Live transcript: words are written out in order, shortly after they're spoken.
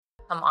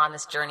come on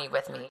this journey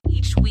with me.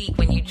 Each week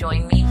when you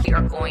join me, we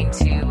are going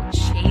to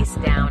chase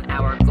down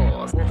our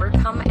goals,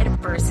 overcome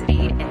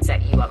adversity, and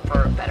set you up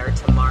for a better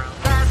tomorrow.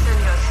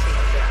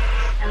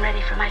 I'm ready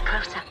for my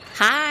close-up.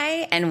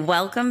 Hi, and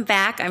welcome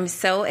back. I'm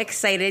so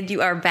excited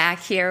you are back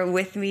here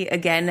with me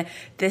again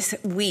this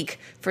week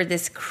for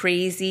this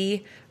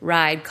crazy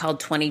ride called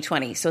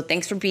 2020. So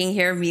thanks for being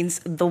here. It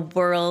means the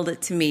world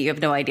to me. You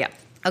have no idea.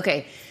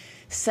 Okay,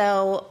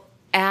 so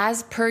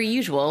as per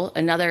usual,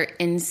 another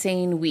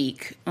insane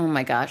week. Oh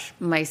my gosh.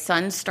 My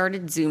son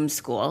started Zoom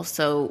school,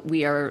 so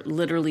we are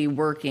literally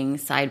working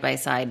side by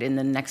side in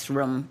the next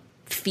room,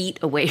 feet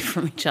away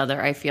from each other.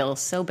 I feel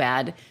so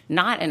bad.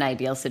 Not an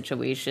ideal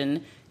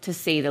situation, to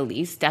say the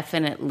least.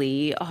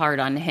 Definitely hard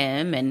on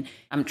him, and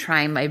I'm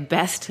trying my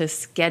best to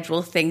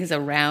schedule things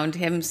around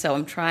him. So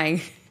I'm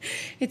trying,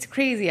 it's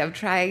crazy. I'm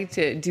trying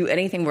to do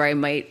anything where I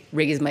might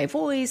raise my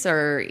voice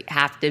or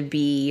have to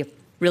be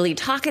really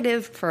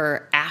talkative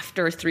for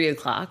after 3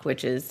 o'clock,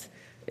 it's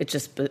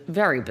just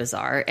very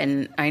bizarre.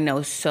 And I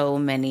know so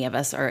many of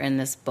us are in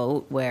this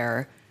boat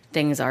where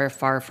things are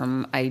far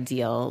from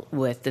ideal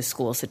with the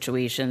school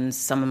situations.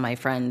 Some of my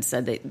friends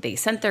said that they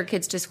sent their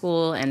kids to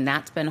school, and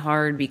that's been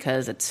hard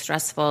because it's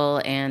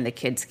stressful and the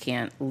kids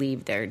can't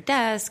leave their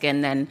desk.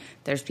 And then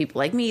there's people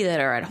like me that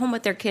are at home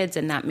with their kids,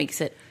 and that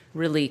makes it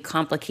really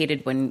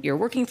complicated when you're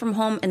working from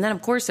home. And then,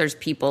 of course, there's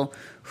people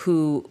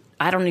who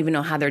I don't even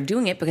know how they're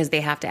doing it because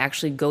they have to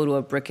actually go to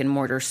a brick and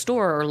mortar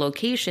store or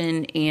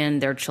location, and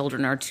their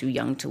children are too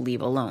young to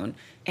leave alone.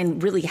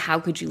 And really, how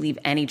could you leave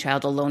any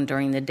child alone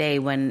during the day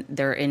when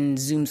they're in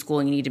Zoom school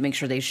and you need to make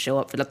sure they show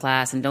up for the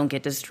class and don't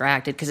get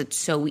distracted, because it's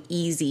so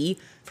easy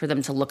for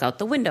them to look out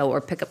the window or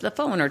pick up the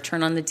phone or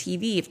turn on the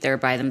TV if they're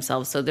by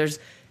themselves. So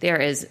there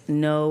is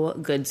no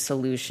good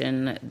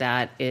solution,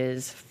 that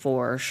is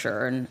for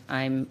sure. And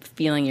I'm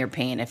feeling your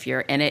pain. If you're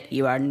in it,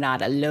 you are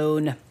not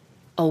alone.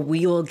 Oh,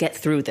 we will get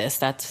through this.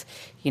 That's,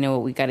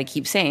 what we got to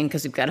keep saying,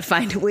 because we've got to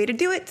find a way to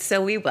do it.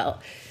 So we will.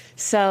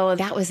 So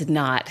that was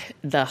not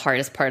the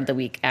hardest part of the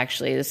week,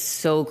 actually. It was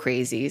so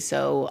crazy.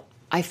 So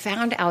I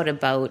found out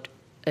about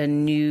a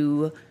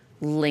new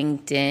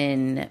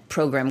LinkedIn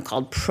program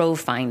called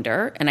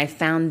ProFinder, and I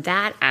found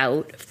that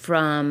out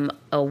from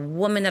a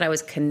woman that I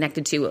was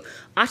connected to.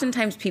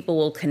 Oftentimes people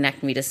will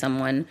connect me to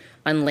someone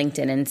on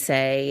LinkedIn and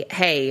say,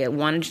 hey, I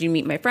wanted you to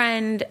meet my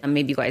friend.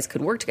 Maybe you guys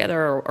could work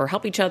together or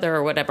help each other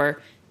or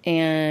whatever.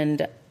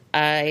 And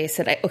I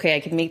said, okay, I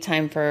can make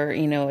time for, a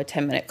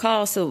 10-minute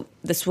call. So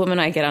this woman,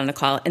 I get on a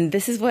call, and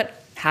this is what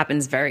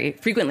happens very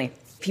frequently.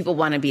 People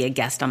want to be a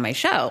guest on my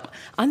show,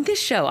 on this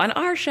show, on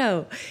our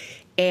show.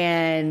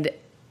 And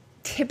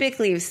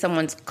typically if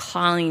someone's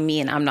calling me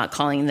and I'm not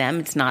calling them,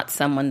 it's not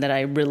someone that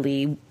I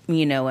really,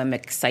 am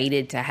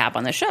excited to have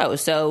on the show.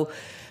 So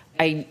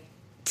I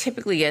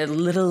typically get a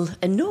little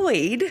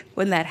annoyed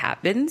when that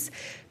happens,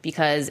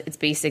 because it's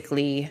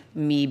basically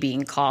me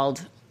being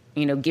called,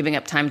 giving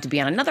up time to be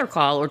on another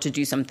call or to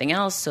do something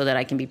else so that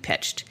I can be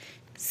pitched.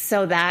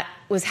 So that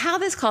was how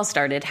this call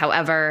started.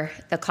 However,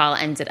 the call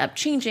ended up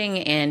changing,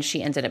 and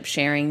she ended up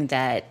sharing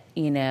that,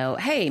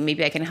 hey,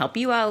 maybe I can help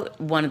you out.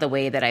 One of the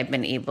way that I've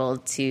been able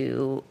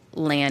to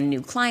land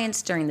new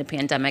clients during the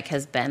pandemic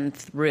has been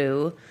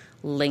through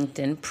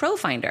LinkedIn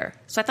ProFinder.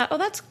 So I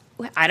thought,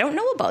 I don't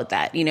know about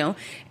that, and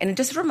it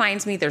just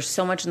reminds me there's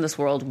so much in this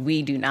world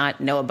we do not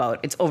know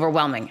about. It's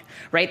overwhelming,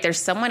 right? There's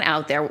someone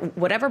out there,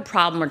 whatever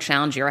problem or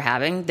challenge you're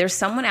having, there's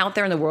someone out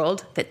there in the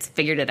world that's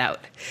figured it out.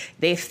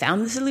 They've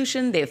found the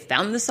solution, they've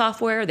found the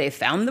software, they've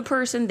found the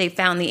person, they've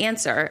found the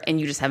answer, and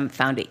you just haven't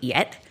found it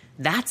yet.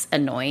 That's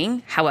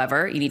annoying.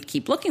 However, you need to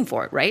keep looking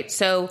for it, right?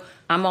 So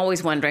I'm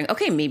always wondering,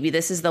 okay, maybe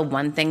this is the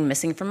one thing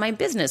missing from my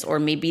business, or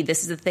maybe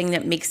this is the thing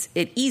that makes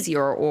it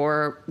easier,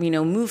 or,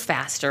 move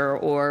faster,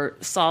 or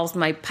solves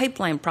my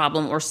pipeline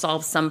problem, or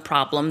solves some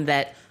problem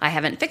that I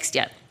haven't fixed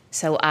yet.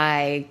 So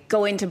I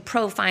go into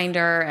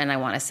ProFinder and I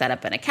want to set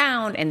up an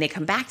account, and they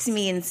come back to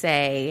me and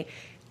say,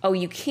 oh,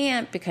 you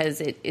can't because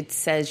it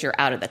says you're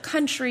out of the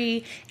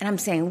country. And I'm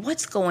saying,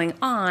 what's going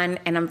on?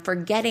 And I'm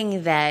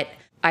forgetting that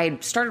I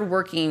started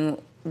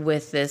working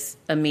with this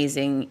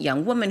amazing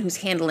young woman who's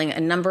handling a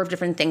number of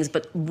different things.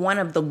 But one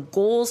of the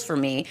goals for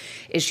me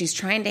is she's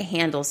trying to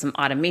handle some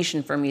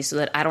automation for me so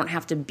that I don't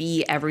have to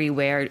be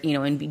everywhere,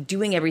 and be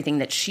doing everything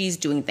that she's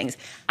doing things.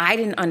 I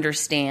didn't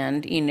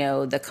understand,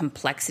 the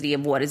complexity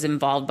of what is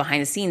involved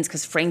behind the scenes,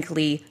 because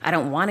frankly, I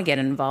don't want to get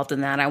involved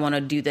in that. I want to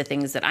do the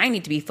things that I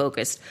need to be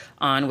focused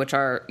on, which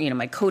are,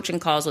 my coaching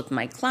calls with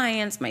my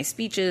clients, my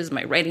speeches,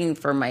 my writing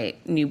for my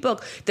new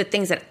book, the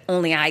things that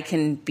only I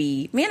can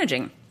be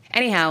managing.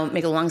 Anyhow,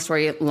 make a long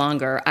story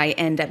longer, I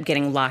end up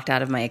getting locked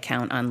out of my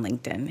account on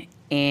LinkedIn.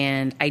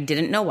 And I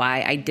didn't know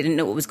why. I didn't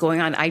know what was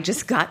going on. I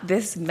just got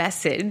this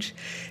message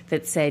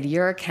that said,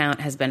 your account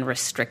has been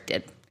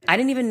restricted. I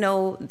didn't even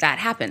know that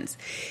happens.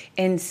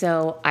 And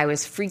so I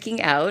was freaking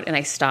out, and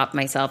I stopped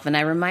myself, and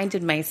I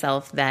reminded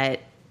myself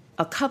that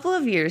a couple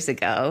of years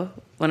ago,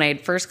 when I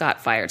had first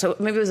got fired, so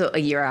maybe it was a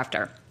year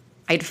after,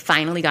 I'd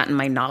finally gotten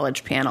my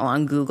knowledge panel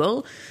on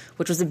Google,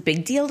 which was a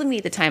big deal to me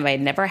at the time. I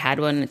had never had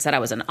one. It said I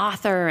was an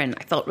author, and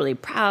I felt really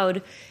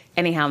proud.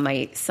 Anyhow,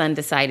 my son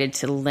decided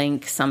to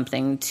link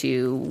something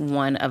to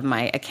one of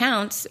my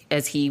accounts,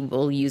 as he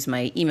will use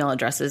my email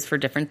addresses for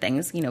different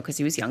things, because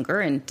he was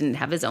younger and didn't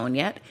have his own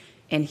yet.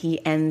 And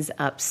he ends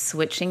up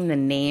switching the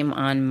name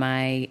on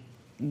my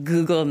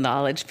Google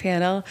Knowledge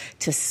Panel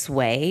to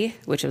Sway,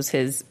 which was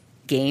his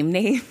game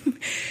name.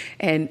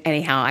 And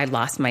anyhow, I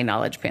lost my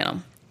Knowledge Panel.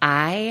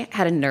 I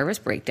had a nervous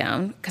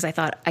breakdown because I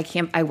thought,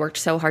 I worked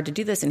so hard to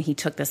do this, and he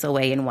took this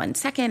away in 1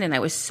 second. And I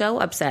was so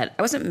upset.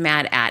 I wasn't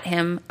mad at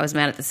him. I was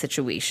mad at the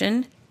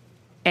situation.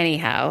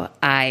 Anyhow,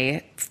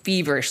 I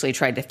feverishly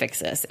tried to fix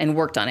this and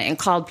worked on it and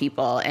called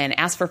people and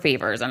asked for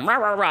favors and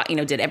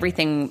did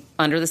everything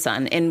under the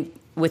sun. And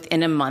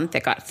within a month,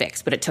 it got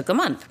fixed, but it took a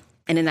month.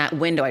 And in that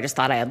window, I just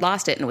thought I had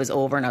lost it and it was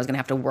over, and I was going to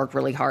have to work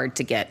really hard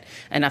to get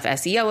enough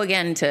SEO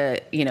again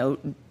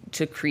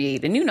to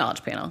create a new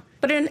knowledge panel.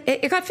 But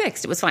it got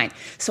fixed. It was fine.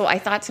 So I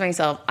thought to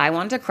myself, I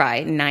wanted to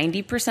cry.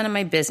 90% of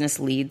my business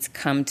leads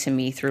come to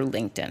me through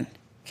LinkedIn.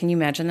 Can you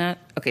imagine that?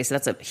 Okay, so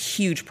that's a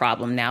huge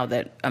problem now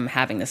that I'm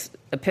having this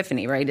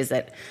epiphany, right? Is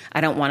that I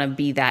don't want to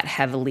be that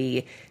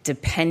heavily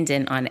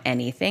dependent on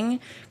anything,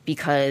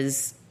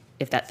 because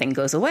if that thing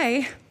goes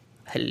away,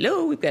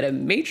 hello, we've got a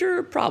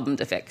major problem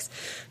to fix.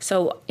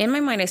 So in my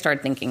mind, I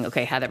started thinking,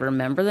 okay, Heather,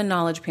 remember the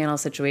knowledge panel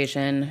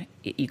situation.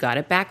 You got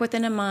it back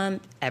within a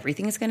month.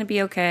 Everything is going to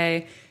be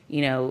okay.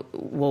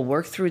 We'll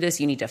work through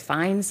this. You need to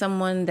find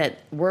someone that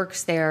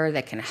works there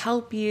that can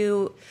help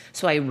you.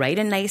 So I write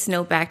a nice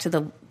note back to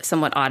the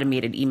somewhat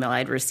automated email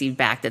I'd received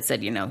back that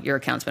said, your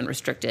account's been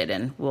restricted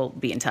and we'll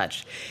be in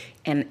touch,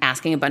 and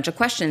asking a bunch of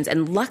questions.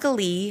 And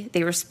luckily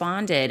they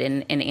responded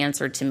and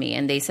answered to me.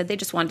 And they said they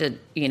just wanted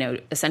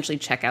to, essentially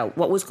check out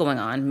what was going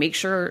on, make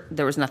sure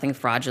there was nothing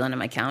fraudulent in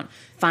my account,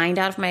 find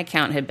out if my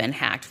account had been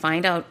hacked,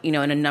 find out, in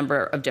a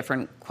number of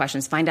different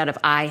questions, find out if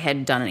I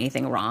had done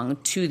anything wrong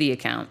to the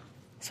account.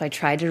 So I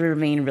tried to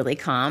remain really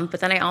calm, but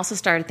then I also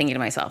started thinking to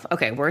myself,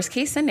 okay, worst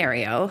case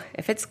scenario,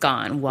 if it's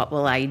gone, what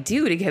will I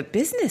do to get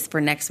business for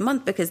next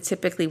month? Because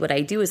typically what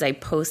I do is I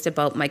post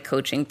about my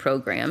coaching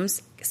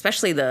programs,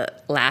 especially the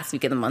last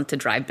week of the month, to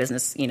drive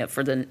business,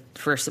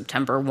 for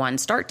September 1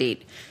 start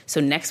date.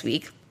 So next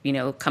week,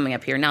 coming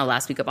up here now,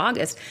 last week of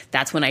August,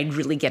 that's when I'd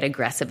really get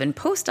aggressive and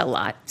post a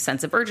lot.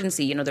 Sense of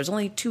urgency. There's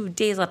only 2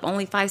 days left,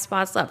 only 5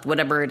 spots left,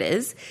 whatever it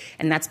is.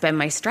 And that's been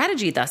my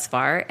strategy thus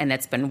far, and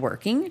it's been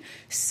working.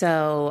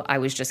 So I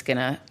was just going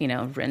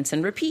to, rinse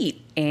and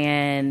repeat.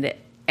 And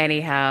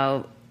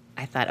anyhow,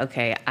 I thought,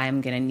 okay,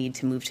 I'm going to need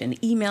to move to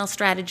an email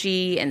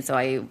strategy. And so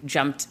I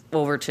jumped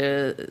over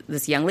to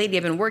this young lady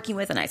I've been working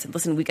with, and I said,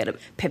 listen, we got to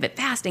pivot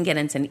fast and get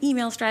into an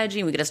email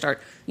strategy. And we got to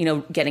start,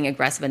 getting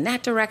aggressive in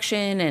that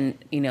direction. And,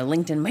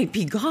 LinkedIn might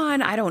be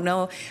gone. I don't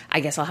know.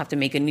 I guess I'll have to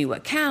make a new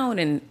account,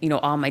 and,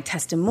 all my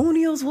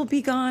testimonials will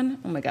be gone.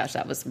 Oh my gosh,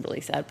 that was the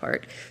really sad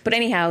part. But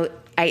anyhow,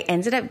 I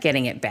ended up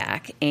getting it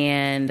back,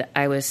 and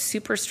I was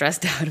super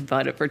stressed out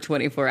about it for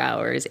 24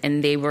 hours.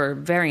 And they were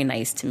very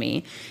nice to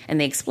me. And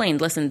they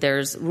explained, listen,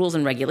 there's rules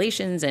and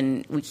regulations,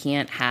 and we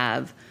can't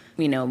have,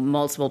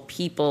 multiple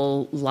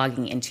people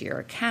logging into your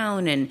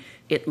account, and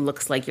it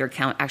looks like your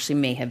account actually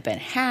may have been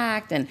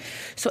hacked. And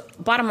so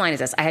bottom line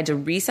is this, I had to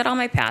reset all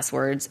my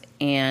passwords,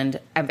 and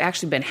I've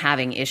actually been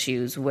having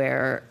issues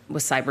with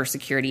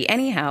cybersecurity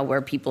anyhow,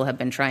 where people have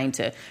been trying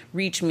to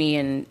reach me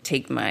and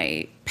take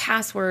my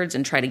passwords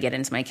and try to get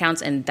into my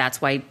accounts. And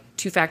that's why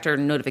two-factor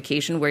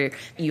notification, where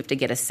you have to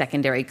get a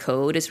secondary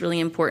code, is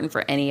really important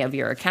for any of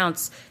your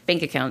accounts,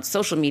 bank accounts,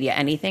 social media,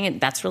 anything. And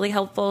that's really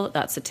helpful.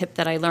 That's a tip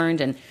that I learned.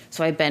 And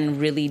so I've been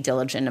really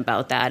diligent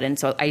about that. And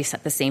so I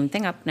set the same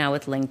thing up now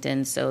with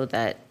LinkedIn so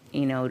that,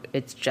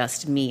 it's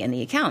just me and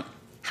the account.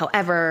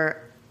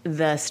 However,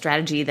 the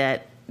strategy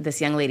that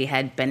this young lady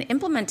had been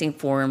implementing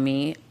for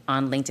me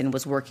on LinkedIn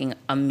was working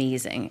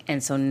amazing.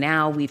 And so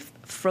now we've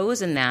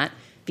frozen that,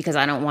 because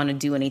I don't want to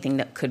do anything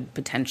that could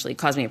potentially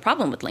cause me a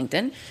problem with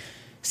LinkedIn.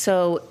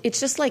 So it's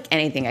just like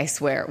anything, I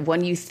swear.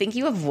 When you think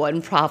you have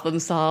one problem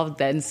solved,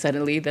 then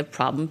suddenly the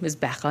problem is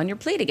back on your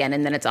plate again.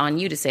 And then it's on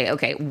you to say,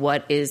 okay,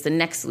 what is the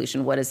next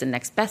solution? What is the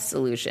next best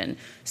solution?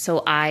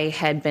 So I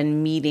had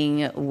been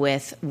meeting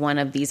with one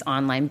of these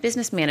online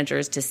business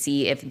managers to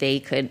see if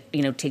they could,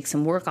 take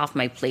some work off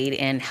my plate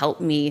and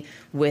help me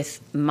with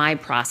my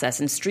process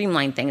and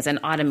streamline things and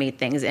automate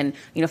things and,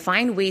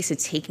 find ways to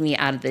take me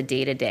out of the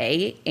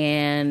day-to-day.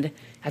 And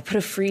I put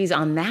a freeze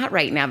on that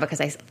right now because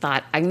I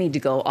thought I need to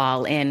go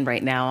all in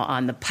right now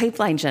on the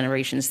pipeline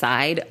generation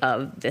side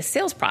of the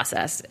sales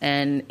process.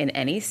 And in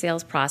any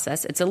sales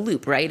process, it's a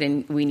loop, right?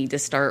 And we need to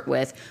start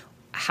with,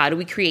 how do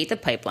we create the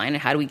pipeline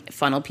and how do we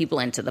funnel people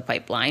into the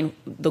pipeline?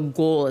 The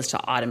goal is to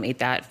automate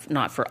that,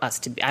 not for us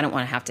to be, I don't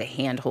want to have to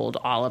handhold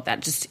all of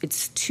that. Just,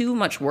 it's too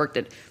much work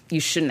that you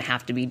shouldn't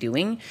have to be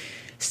doing.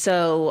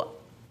 So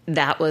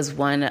that was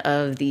one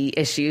of the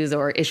issues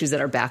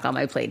that are back on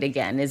my plate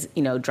again is,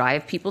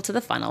 drive people to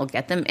the funnel,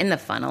 get them in the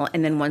funnel.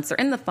 And then once they're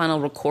in the funnel,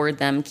 record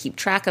them, keep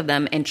track of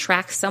them, and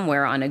track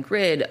somewhere on a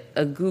grid,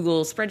 a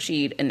Google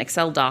spreadsheet, an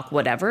Excel doc,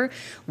 whatever,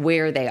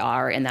 where they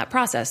are in that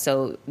process.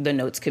 So the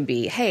notes could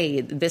be,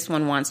 hey, this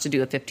one wants to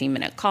do a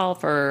 15-minute call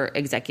for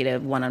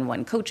executive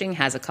one-on-one coaching,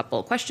 has a couple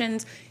of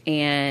questions,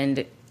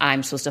 and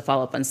I'm supposed to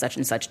follow up on such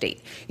and such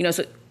date.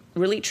 So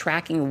really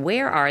tracking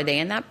where are they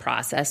in that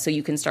process so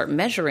you can start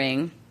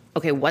measuring,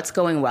 okay, what's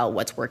going well,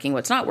 what's working,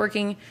 what's not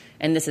working.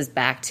 And this is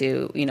back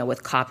to,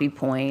 with copy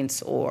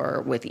points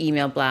or with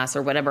email blasts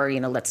or whatever,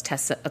 let's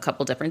test a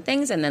couple different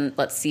things and then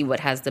let's see what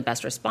has the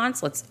best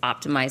response. Let's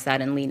optimize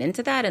that and lean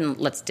into that and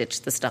let's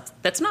ditch the stuff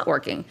that's not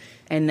working.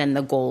 And then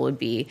the goal would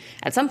be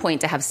at some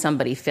point to have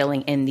somebody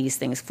filling in these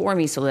things for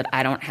me so that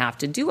I don't have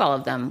to do all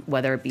of them,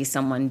 whether it be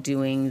someone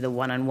doing the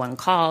one-on-one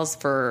calls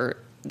for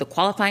the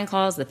qualifying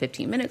calls, the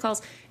 15-minute calls.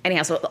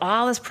 Anyhow, so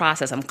all this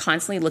process, I'm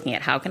constantly looking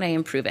at how can I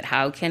improve it?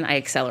 How can I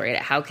accelerate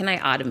it? How can I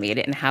automate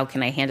it? And how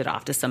can I hand it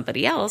off to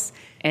somebody else?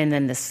 And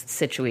then this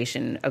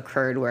situation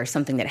occurred where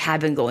something that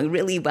had been going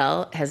really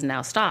well has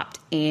now stopped.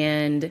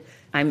 And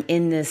I'm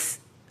in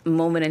this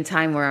moment in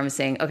time where I'm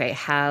saying, okay,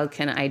 how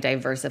can I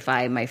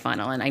diversify my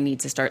funnel? And I need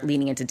to start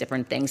leaning into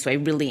different things. So I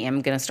really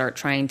am going to start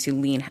trying to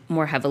lean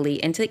more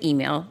heavily into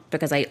email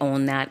because I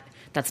own that.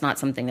 That's not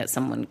something that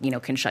someone,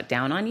 can shut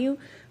down on you.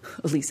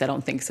 At least I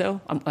don't think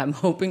so. I'm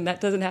hoping that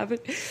doesn't happen.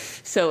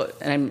 So,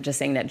 and I'm just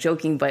saying that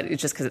joking, but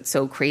it's just because it's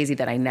so crazy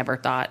that I never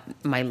thought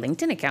my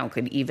LinkedIn account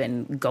could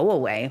even go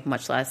away,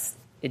 much less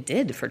it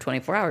did for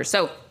 24 hours.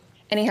 So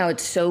anyhow,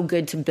 it's so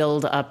good to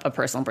build up a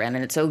personal brand,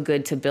 and it's so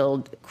good to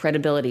build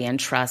credibility and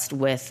trust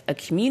with a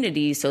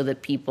community so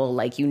that people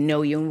like you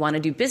and want to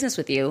do business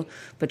with you,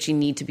 but you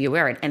need to be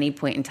aware at any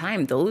point in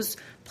time, those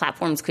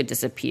platforms could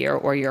disappear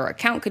or your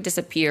account could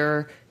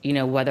disappear,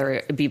 whether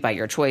it be by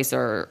your choice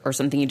or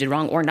something you did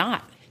wrong or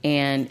not.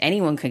 And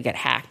anyone could get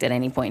hacked at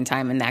any point in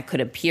time, and that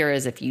could appear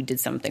as if you did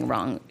something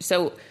wrong.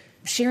 So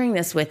sharing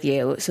this with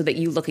you so that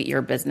you look at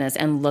your business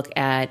and look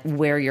at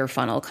where your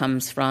funnel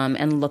comes from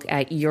and look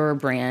at your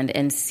brand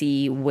and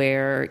see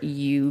where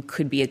you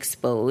could be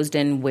exposed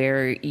and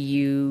where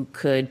you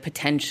could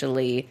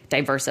potentially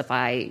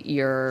diversify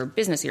your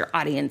business, your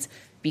audience,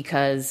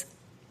 because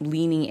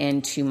leaning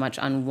in too much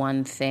on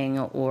one thing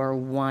or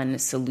one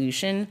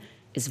solution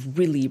is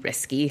really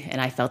risky. And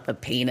I felt the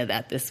pain of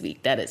that this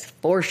week. That is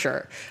for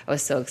sure. I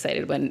was so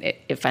excited when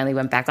it finally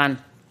went back on.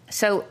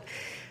 So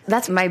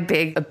that's my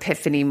big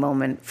epiphany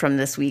moment from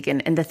this week.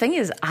 And the thing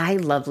is, I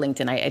love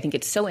LinkedIn. I think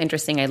it's so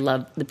interesting. I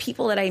love the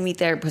people that I meet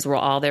there because we're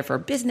all there for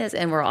business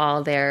and we're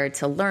all there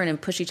to learn and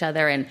push each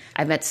other. And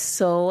I've met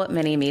so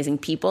many amazing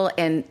people.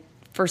 And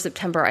for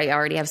September, I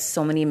already have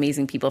so many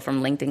amazing people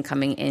from LinkedIn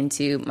coming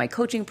into my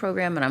coaching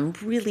program. And I'm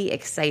really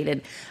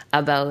excited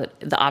about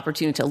the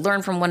opportunity to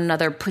learn from one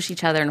another, push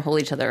each other and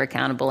hold each other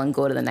accountable and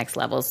go to the next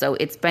level. So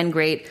it's been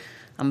great.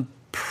 I'm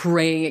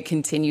praying it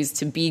continues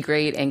to be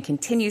great and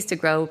continues to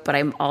grow, but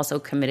I'm also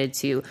committed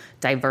to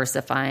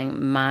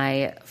diversifying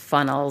my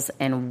funnels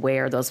and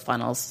where those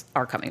funnels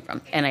are coming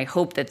from. And I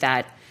hope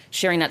that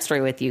sharing that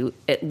story with you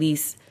at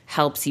least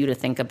helps you to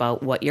think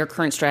about what your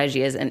current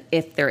strategy is and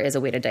if there is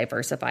a way to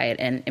diversify it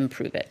and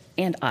improve it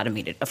and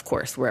automate it, of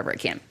course, wherever it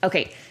can.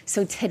 Okay,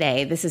 so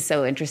today, this is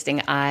so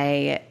interesting.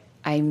 I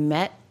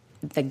met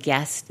the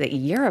guest that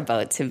you're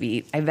about to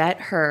meet. I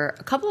met her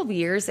a couple of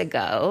years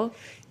ago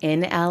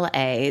in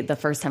LA, the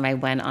first time I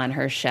went on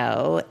her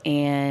show,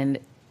 and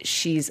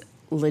she's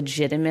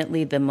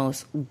legitimately the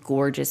most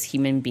gorgeous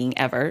human being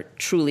ever.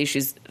 Truly,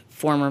 she's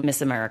former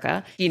Miss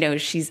America.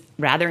 She's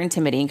rather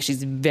intimidating because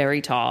she's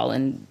very tall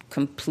and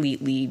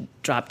completely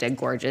drop dead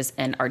gorgeous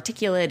and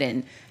articulate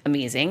and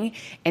amazing.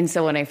 And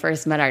so when I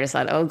first met her, I just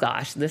thought, oh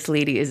gosh, this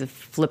lady is a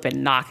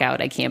flippin' knockout.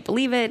 I can't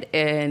believe it.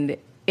 And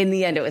in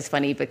the end, it was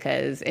funny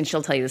because, and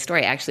she'll tell you the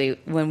story, actually,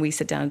 when we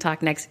sit down and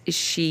talk next,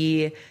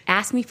 she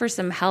asked me for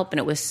some help, and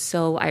it was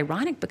so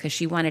ironic because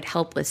she wanted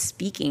help with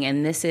speaking.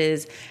 And this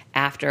is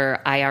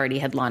after I already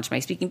had launched my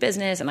speaking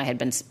business, and I had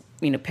been,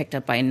 picked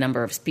up by a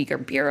number of speaker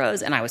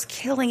bureaus, and I was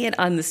killing it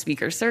on the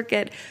speaker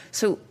circuit.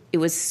 So it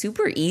was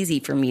super easy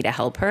for me to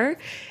help her,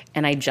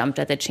 and I jumped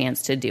at the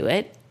chance to do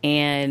it.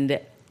 And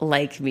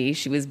like me,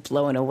 she was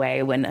blown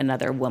away when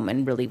another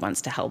woman really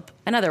wants to help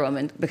another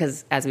woman,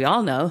 because as we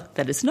all know,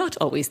 that is not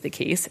always the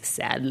case,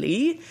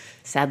 sadly.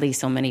 Sadly,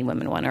 so many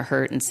women want to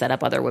hurt and set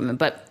up other women.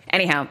 But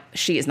anyhow,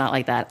 she is not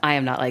like that. I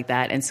am not like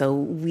that. And so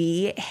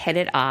we hit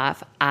it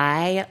off.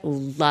 I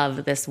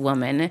love this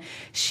woman.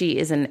 She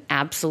is an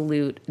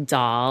absolute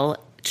doll,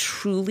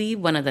 truly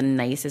one of the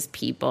nicest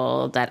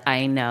people that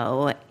I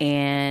know.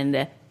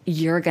 And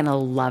you're going to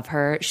love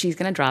her. She's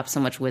going to drop so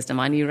much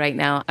wisdom on you right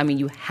now. I mean,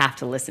 you have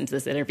to listen to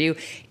this interview.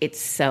 It's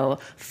so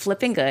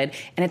flipping good.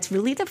 And it's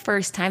really the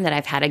first time that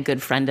I've had a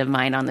good friend of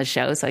mine on the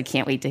show. So I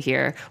can't wait to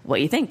hear what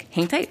you think.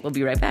 Hang tight. We'll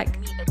be right back.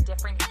 Meet a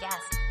different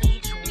guest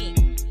each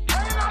week.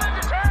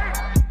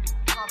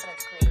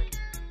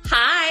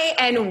 Hi,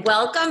 and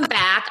welcome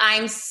back.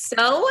 I'm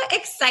so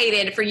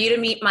excited for you to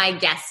meet my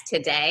guest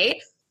today.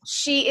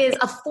 She is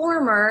a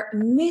former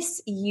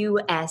Miss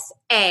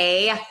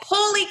USA.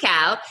 Holy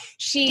cow.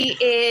 She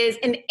is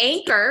an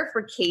anchor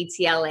for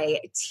KTLA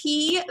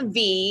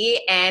TV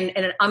and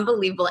an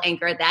unbelievable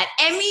anchor at that.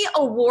 Emmy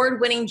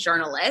award-winning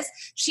journalist.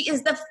 She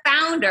is the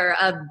founder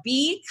of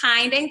Be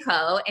Kind &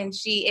 Co. And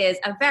she is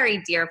a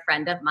very dear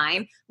friend of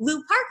mine.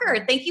 Lou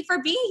Parker, thank you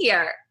for being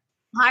here.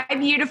 Hi,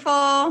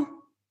 beautiful.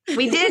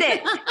 We did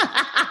it.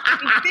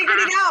 We figured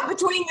it out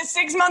between the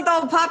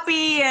 6-month-old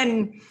puppy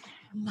and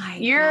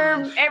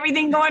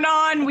everything going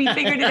on. We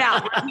figured it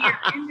out. We're here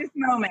in this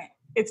moment.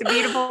 It's a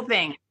beautiful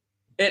thing.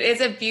 It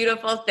is a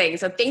beautiful thing.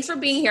 So thanks for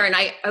being here. And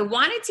I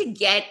wanted to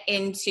get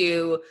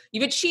into,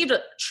 you've achieved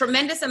a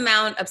tremendous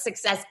amount of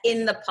success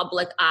in the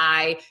public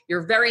eye.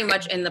 You're very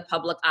much in the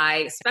public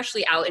eye,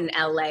 especially out in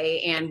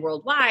LA and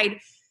worldwide.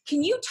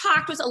 Can you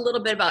talk to us a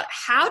little bit about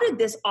how did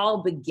this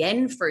all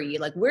begin for you?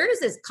 Like, where does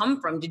this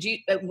come from? Did you,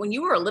 when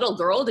you were a little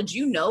girl, did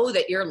you know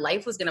that your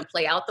life was going to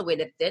play out the way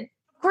that it did?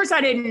 Of course, I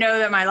didn't know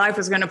that my life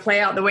was going to play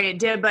out the way it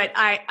did, but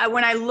I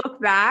when I look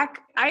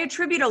back, I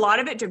attribute a lot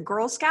of it to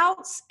Girl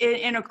Scouts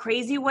in a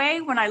crazy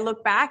way. When I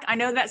look back, I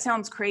know that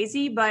sounds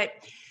crazy, but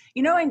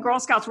you know, in Girl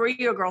Scouts, were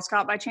you a Girl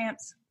Scout by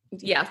chance?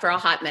 Yeah, for a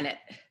hot minute.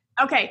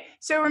 Okay,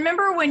 so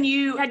remember when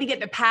you had to get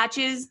the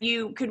patches,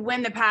 you could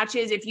win the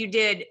patches. If you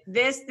did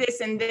this,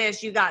 this, and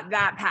this, you got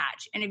that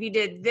patch. And if you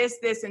did this,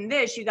 this, and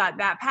this, you got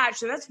that patch.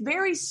 So that's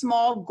very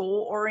small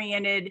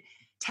goal-oriented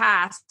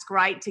task,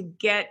 right, to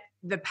get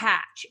the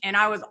patch. And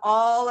I was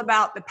all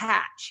about the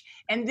patch.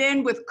 And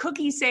then with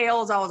cookie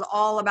sales, I was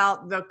all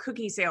about the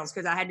cookie sales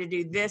because I had to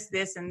do this,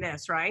 this, and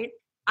this, right?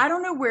 I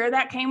don't know where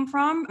that came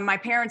from. My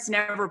parents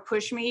never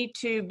pushed me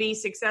to be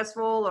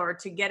successful or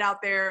to get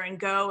out there and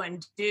go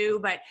and do,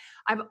 but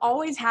I've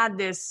always had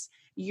this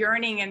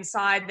yearning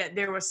inside that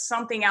there was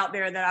something out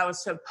there that I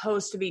was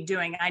supposed to be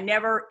doing. I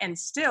never and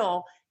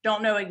still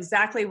don't know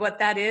exactly what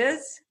that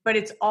is, but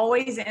it's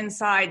always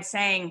inside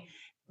saying,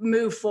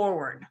 move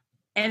forward.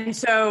 And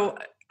so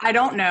I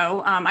don't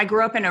know. I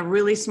grew up in a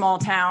really small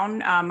town.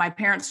 My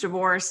parents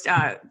divorced,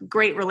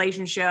 great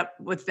relationship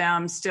with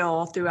them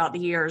still throughout the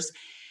years.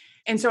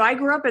 And so I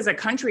grew up as a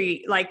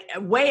country, like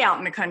way out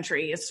in the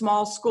country, a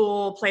small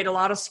school, played a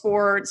lot of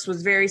sports,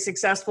 was very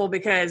successful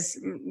because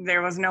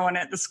there was no one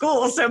at the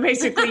school. So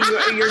basically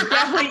you're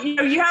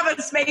definitely, you have a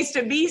space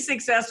to be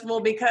successful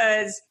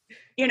because,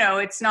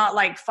 it's not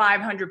like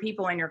 500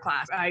 people in your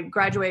class. I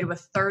graduated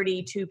with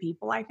 32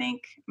 people, I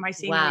think, my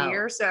senior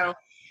year. So,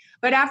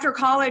 but after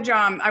college,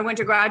 I went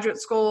to graduate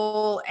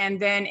school and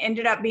then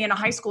ended up being a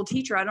high school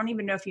teacher. I don't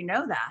even know if you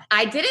know that.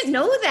 I didn't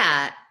know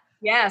that.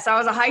 Yes, I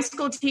was a high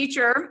school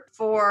teacher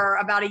for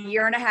about a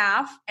year and a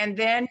half and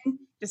then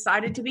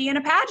decided to be in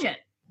a pageant.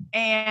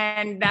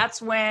 And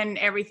that's when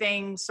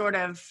everything sort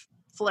of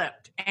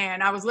flipped.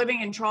 And I was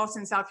living in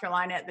Charleston, South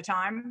Carolina at the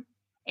time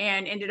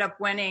and ended up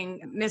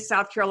winning Miss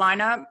South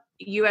Carolina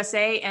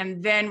USA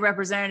and then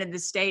represented the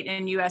state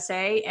in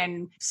USA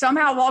and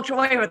somehow walked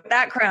away with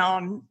that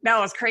crown. That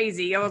was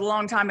crazy. It was a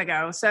long time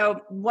ago.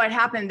 So what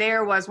happened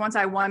there was once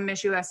I won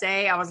Miss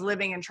USA, I was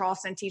living in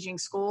Charleston teaching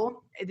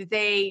school.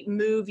 They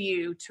move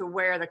you to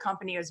where the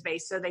company is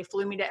based. So they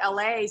flew me to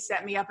LA,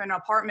 set me up in an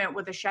apartment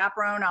with a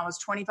chaperone. I was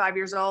 25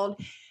 years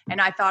old and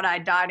I thought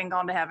I'd died and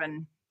gone to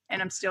heaven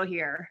and I'm still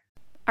here.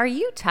 Are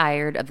you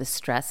tired of the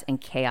stress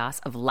and chaos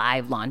of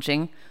live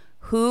launching?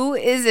 Who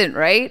isn't,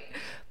 right?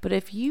 But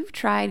if you've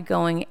tried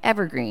going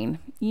evergreen,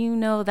 you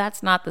know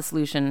that's not the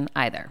solution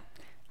either.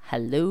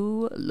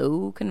 Hello,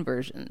 low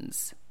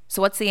conversions.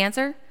 So what's the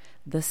answer?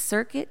 The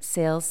Circuit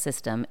Sales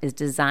System is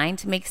designed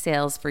to make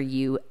sales for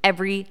you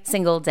every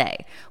single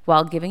day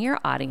while giving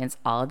your audience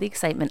all of the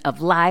excitement of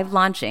live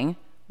launching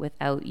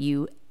without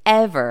you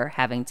ever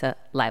having to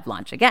live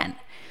launch again.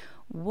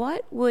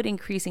 What would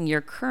increasing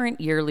your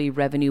current yearly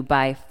revenue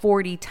by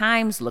 40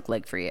 times look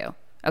like for you?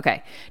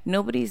 Okay,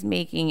 nobody's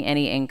making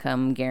any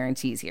income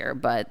guarantees here,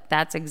 but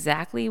that's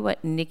exactly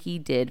what Nikki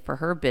did for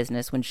her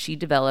business when she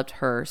developed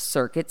her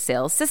Circuit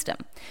Sales System.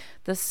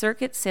 The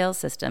Circuit Sales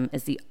System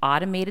is the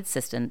automated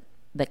system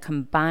that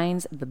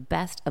combines the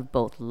best of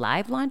both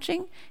live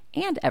launching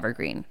and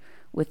evergreen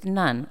with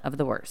none of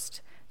the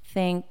worst.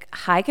 Think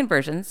high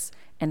conversions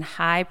and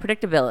high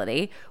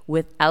predictability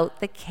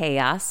without the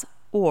chaos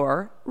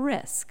or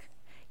risk.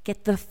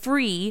 Get the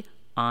free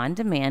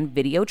on-demand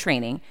video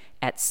training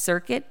at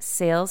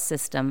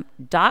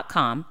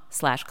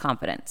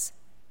circuitsalessystem.com/confidence.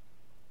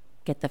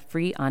 Get the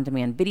free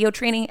on-demand video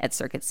training at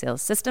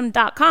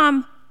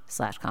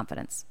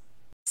circuitsalessystem.com/confidence.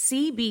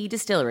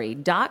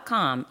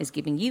 CBDistillery.com is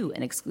giving you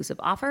an exclusive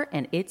offer,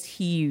 and it's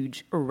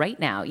huge. Right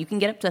now, you can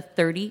get up to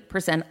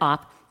 30%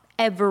 off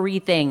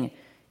everything.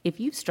 If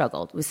you've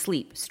struggled with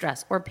sleep,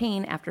 stress, or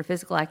pain after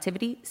physical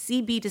activity,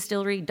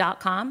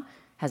 CBDistillery.com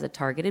has a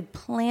targeted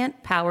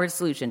plant-powered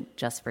solution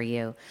just for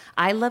you.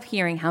 I love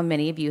hearing how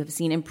many of you have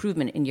seen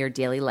improvement in your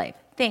daily life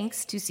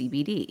thanks to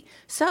CBD.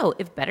 So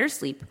if better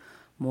sleep,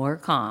 more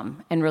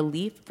calm, and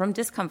relief from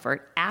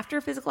discomfort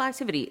after physical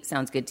activity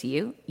sounds good to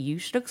you, you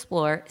should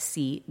explore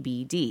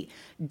CBD.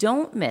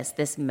 Don't miss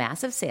this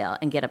massive sale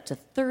and get up to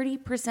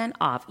 30%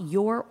 off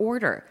your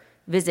order.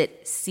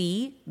 Visit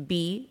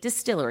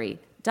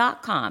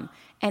cbdistillery.com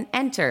and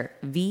enter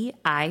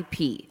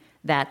VIP.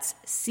 That's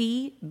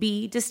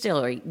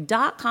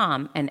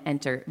cbdistillery.com and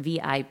enter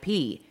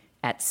VIP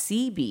at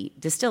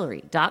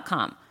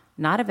cbdistillery.com.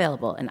 Not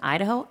available in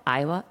Idaho,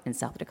 Iowa, and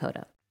South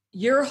Dakota.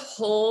 Your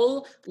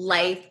whole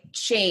life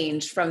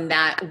changed from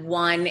that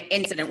one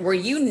incident. Were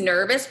you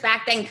nervous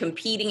back then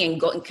competing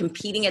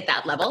at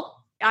that level?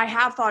 I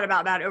have thought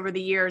about that over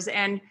the years,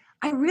 and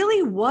I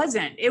really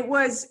wasn't. It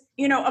was,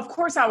 of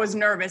course I was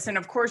nervous, and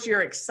of course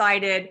you're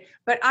excited,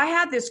 but I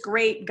had this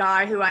great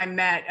guy who I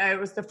met. It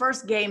was the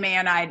first gay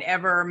man I'd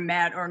ever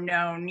met or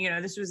known.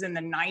 This was in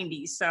the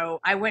 90s. So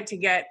I went to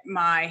get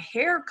my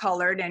hair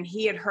colored, and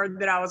he had heard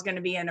that I was going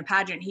to be in a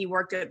pageant. He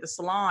worked at the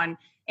salon.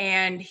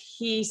 And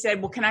he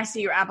said, well, can I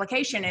see your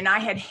application? And I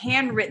had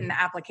handwritten the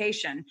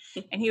application.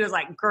 And he was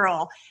like,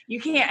 girl, you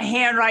can't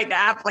handwrite the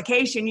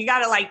application. You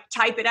got to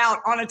type it out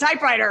on a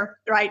typewriter,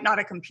 right? Not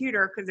a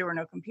computer, because there were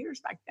no computers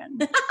back then,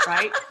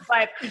 right?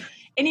 But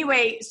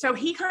anyway, so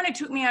he kind of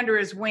took me under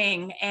his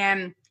wing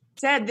and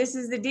said, this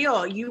is the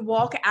deal. You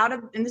walk out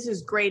of, and this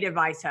is great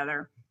advice,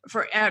 Heather,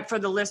 for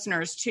the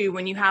listeners too,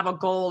 when you have a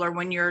goal or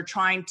when you're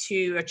trying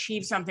to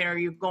achieve something or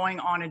you're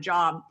going on a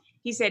job.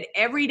 He said,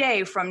 every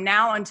day from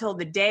now until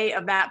the day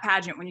of that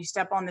pageant, when you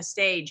step on the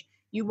stage,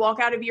 you walk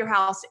out of your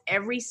house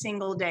every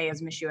single day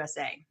as Miss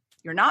USA.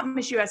 You're not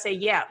Miss USA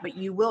yet, but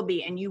you will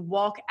be. And you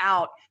walk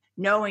out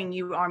knowing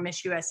you are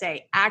Miss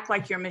USA. Act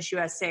like you're Miss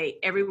USA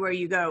everywhere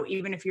you go,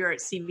 even if you're at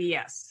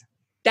CVS.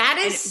 That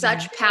is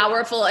such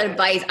powerful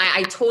advice.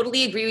 I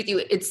totally agree with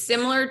you. It's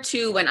similar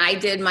to when I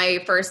did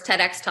my first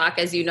TEDx talk,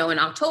 as you know, in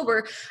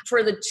October.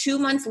 For the 2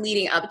 months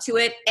leading up to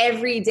it,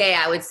 every day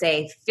I would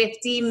say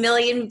 50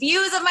 million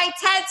views of my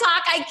TED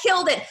talk. I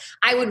killed it.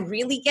 I would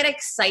really get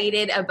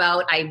excited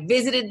about, I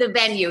visited the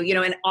venue,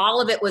 and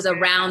all of it was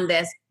around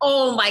this.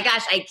 Oh my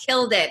gosh, I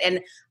killed it. And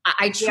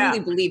I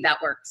truly believe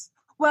that works.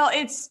 Well,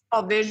 it's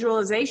a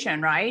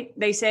visualization, right?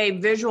 They say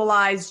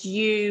visualize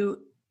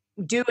you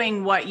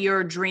doing what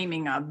you're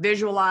dreaming of.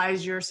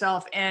 Visualize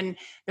yourself in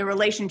the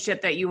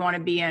relationship that you want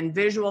to be in.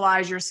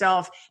 Visualize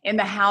yourself in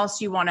the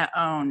house you want to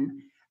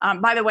own.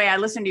 By the way, I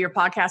listened to your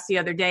podcast the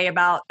other day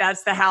about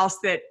that's the house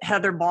that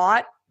Heather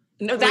bought.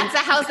 No, that's the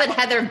house that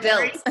Heather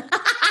built.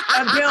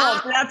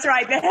 Built. That's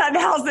right. The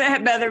house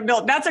that Heather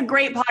built. That's a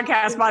great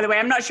podcast, by the way.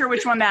 I'm not sure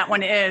which one that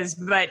one is,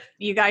 but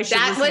you guys should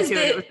listen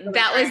to it.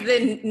 That was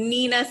the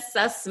Nina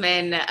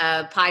Sussman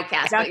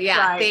podcast. But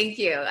yeah, right. Thank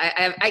you.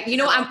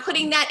 I'm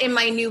putting that in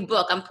my new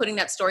book. I'm putting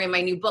that story in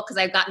my new book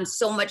because I've gotten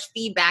so much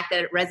feedback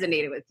that it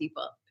resonated with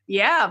people.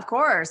 Yeah, of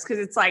course. Because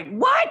it's like,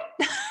 what?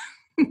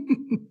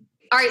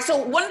 All right. So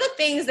one of the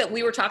things that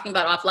we were talking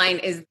about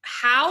offline is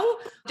how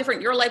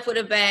different your life would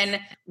have been,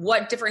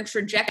 what different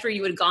trajectory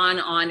you would have gone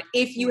on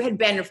if you had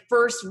been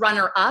first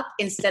runner up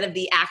instead of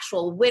the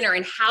actual winner,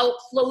 and how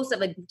close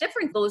of a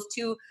difference those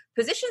two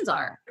positions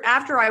are.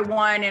 After I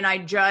won and I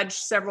judged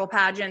several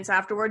pageants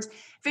afterwards,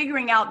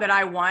 figuring out that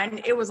I won,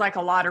 it was like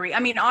a lottery.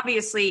 I mean,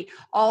 obviously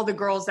all the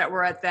girls that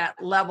were at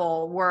that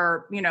level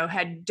were,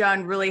 had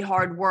done really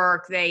hard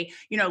work. They,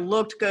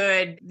 looked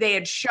good. They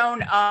had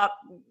shown up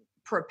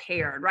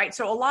prepared, right?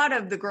 So a lot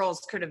of the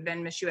girls could have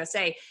been Miss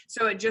USA.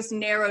 So it just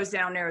narrows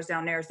down.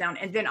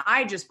 And then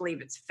I just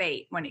believe it's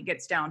fate when it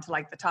gets down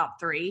to the top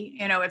three.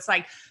 It's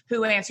like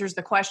who answers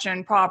the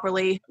question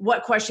properly,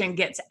 what question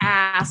gets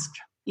asked,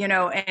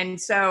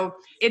 and so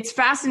it's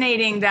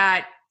fascinating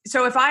that.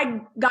 So if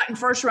I'd gotten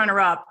first runner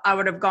up, I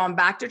would have gone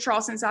back to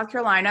Charleston, South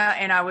Carolina,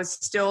 and I was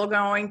still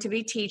going to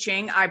be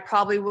teaching. I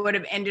probably would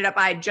have ended up,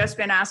 I had just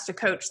been asked to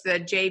coach the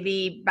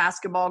JV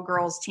basketball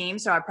girls team.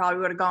 So I probably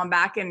would have gone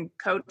back and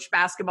coached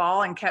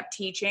basketball and kept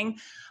teaching.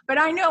 But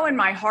I know in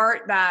my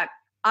heart that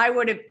I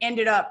would have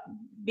ended up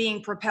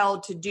being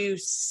propelled to do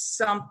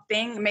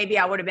something. Maybe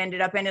I would have ended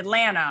up in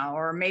Atlanta,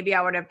 or maybe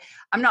I would have,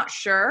 I'm not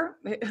sure.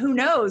 Who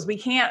knows? We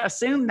can't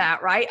assume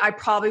that, right? I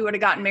probably would have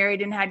gotten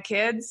married and had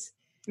kids.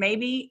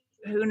 Maybe,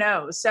 who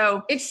knows?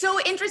 So it's so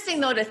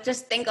interesting though, to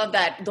just think of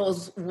that,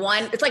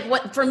 it's like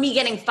what, for me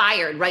getting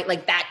fired, right?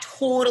 Like that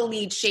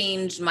totally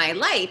changed my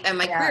life and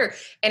my career.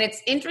 And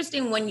it's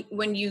interesting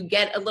when you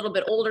get a little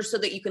bit older so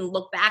that you can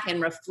look back and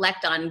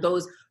reflect on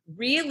those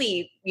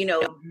really,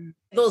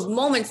 those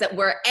moments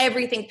where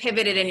everything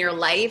pivoted in your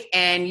life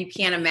and you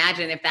can't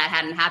imagine if that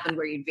hadn't happened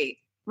where you'd be.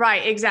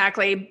 Right.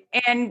 Exactly.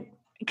 And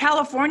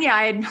California,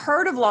 I had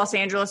heard of Los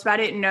Angeles, but I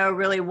didn't know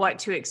really what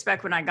to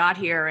expect when I got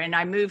here. And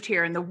I moved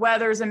here and the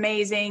weather's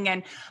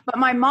amazing. But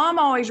my mom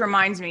always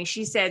reminds me,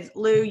 she said,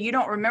 Lou, you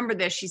don't remember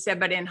this. She said,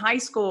 but in high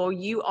school,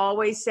 you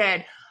always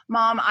said,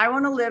 Mom, I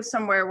want to live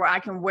somewhere where I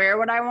can wear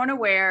what I want to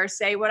wear,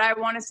 say what I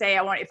want to say.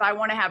 If I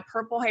want to have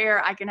purple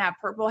hair, I can have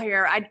purple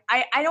hair. I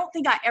don't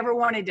think I ever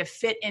wanted to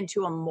fit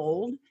into a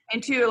mold,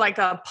 into like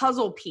a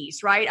puzzle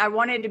piece, right? I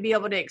wanted to be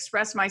able to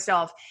express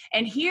myself.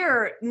 And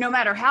here, no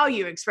matter how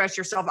you express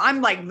yourself,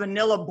 I'm like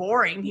vanilla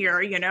boring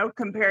here,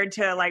 compared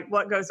to like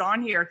what goes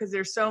on here, because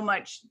there's so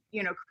much,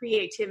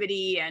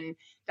 creativity and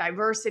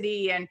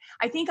diversity. And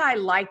I think I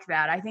like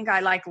that. I think I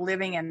like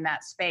living in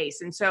that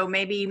space. And so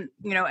maybe,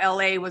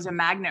 LA was a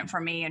magnet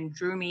for me and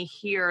drew me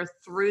here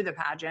through the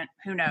pageant.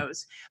 Who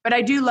knows? But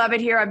I do love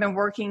it here. I've been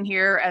working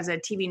here as a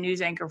TV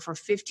news anchor for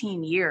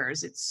 15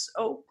 years. It's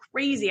so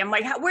crazy. I'm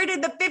like, where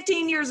did the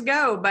 15 years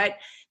go? But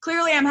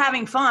clearly I'm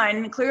having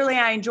fun. Clearly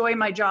I enjoy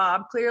my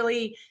job.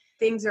 Clearly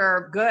things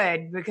are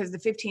good, because the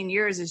 15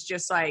 years is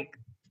just like,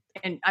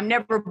 and I'm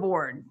never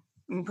bored.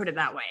 Let me put it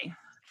that way.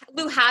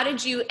 Lou, how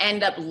did you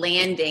end up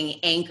landing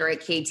anchor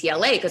at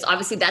KTLA? Because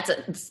obviously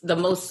that's the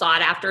most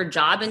sought after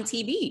job in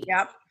TV.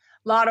 Yep.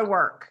 A lot of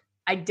work.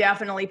 I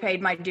definitely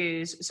paid my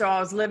dues. So I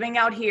was living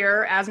out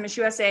here as Miss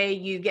USA.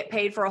 You get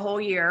paid for a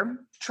whole year,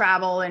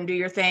 travel and do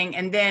your thing.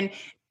 And then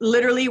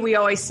literally, we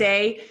always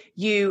say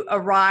you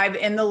arrive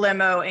in the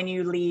limo and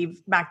you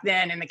leave. Back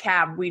then in the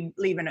cab, we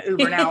leave in an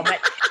Uber now. But,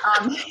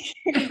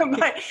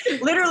 but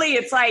literally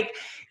it's like,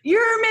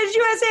 you're Miss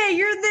USA,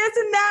 you're this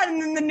and that.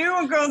 And then the new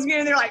one girls get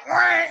in there like,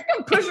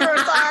 push her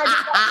aside.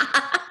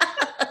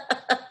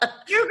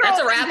 You girls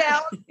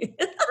down.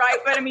 Right.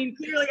 But I mean,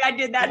 clearly I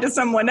did that to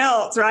someone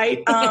else.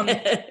 Right.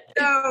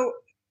 So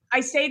I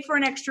stayed for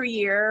an extra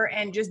year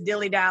and just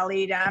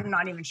dilly-dallied. I'm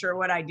not even sure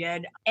what I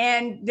did.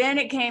 And then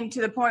it came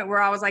to the point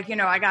where I was like,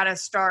 I got to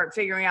start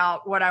figuring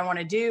out what I want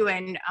to do.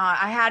 And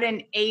I had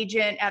an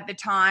agent at the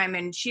time,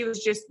 and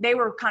they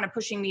were kind of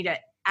pushing me to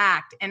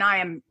act. And I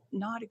am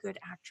not a good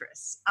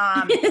actress.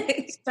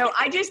 So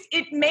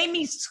it made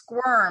me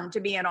squirm to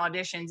be in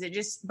auditions.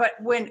 But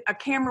when a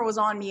camera was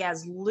on me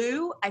as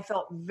Lou, I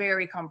felt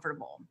very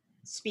comfortable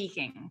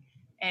speaking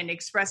and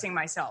expressing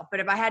myself. But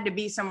if I had to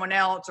be someone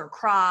else or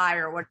cry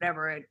or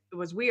whatever, it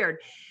was weird.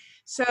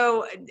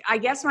 So I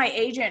guess my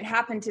agent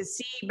happened to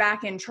see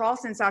back in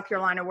Charleston, South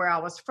Carolina, where I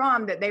was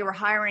from, that they were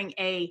hiring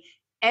an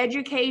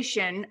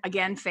education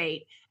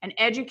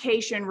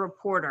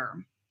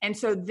reporter. And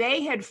so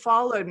they had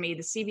followed me,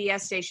 the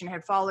CBS station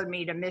had followed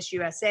me to Miss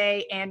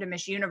USA and to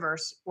Miss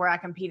Universe, where I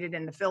competed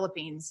in the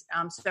Philippines.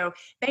 So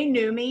they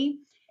knew me.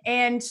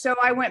 And so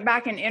I went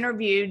back and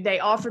interviewed. They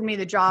offered me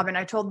the job and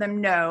I told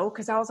them no,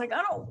 because I was like,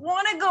 I don't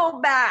want to go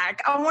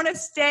back. I want to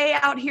stay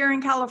out here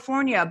in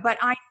California. But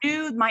I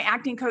knew, my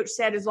acting coach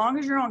said, as long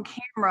as you're on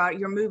camera,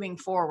 you're moving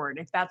forward,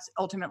 if that's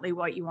ultimately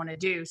what you want to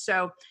do.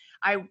 So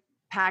I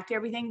packed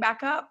everything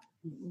back up,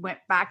 went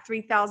back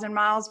 3,000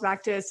 miles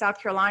back to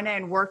South Carolina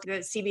and worked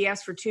at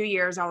CBS for 2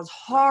 years. I was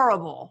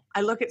horrible.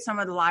 I look at some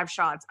of the live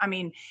shots. I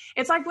mean,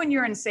 it's like when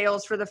you're in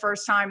sales for the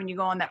first time and you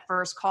go on that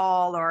first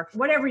call or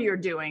whatever you're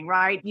doing,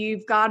 right?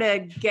 You've got to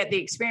get the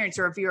experience,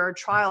 or if you're a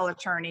trial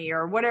attorney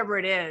or whatever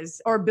it is,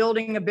 or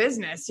building a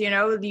business,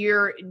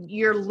 you're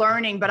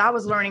learning. But I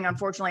was learning,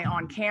 unfortunately,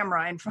 on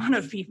camera in front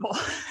of people.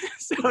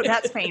 So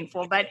that's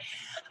painful. But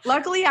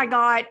luckily,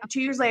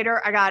 2 years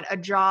later, I got a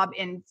job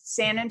in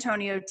San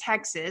Antonio,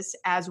 Texas,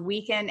 as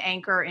weekend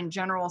anchor and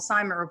general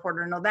assignment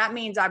reporter. Now, that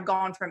means I've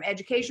gone from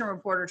education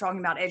reporter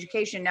talking about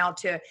education now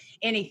to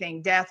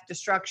anything, death,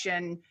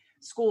 destruction,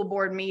 school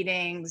board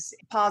meetings,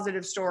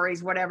 positive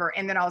stories, whatever.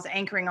 And then I was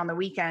anchoring on the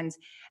weekends.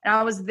 And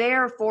I was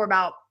there for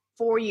about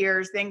 4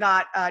 years, then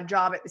got a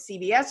job at the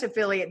CBS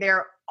affiliate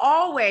there,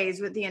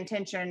 always with the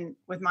intention,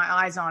 with my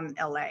eyes on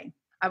LA.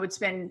 I would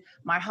spend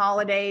my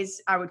holidays.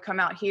 I would come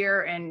out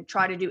here and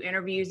try to do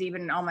interviews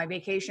even on my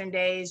vacation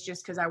days,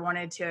 just because I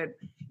wanted to,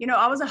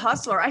 I was a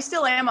hustler. I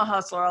still am a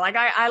hustler. Like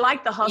I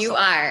like the hustle. You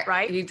are,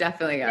 right? You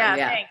definitely are.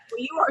 Yeah. Thanks.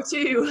 Well, you are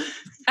too.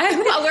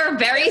 Well, we're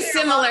very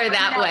similar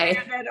that way.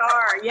 That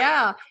are.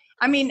 Yeah.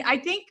 I mean, I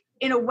think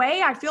in a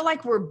way, I feel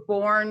like we're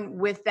born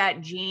with that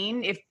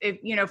gene.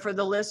 If for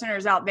the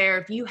listeners out there,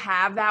 if you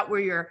have that,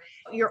 where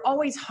you're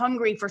always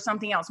hungry for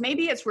something else.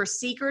 Maybe we're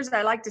seekers.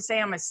 I like to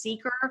say I'm a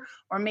seeker,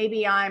 or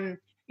maybe I'm,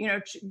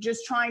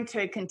 just trying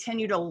to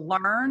continue to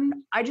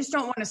learn. I just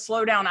don't want to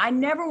slow down. I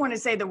never want to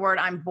say the word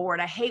I'm bored.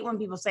 I hate when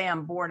people say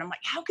I'm bored. I'm like,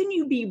 how can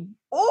you be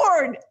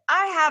bored?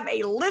 I have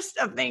a list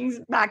of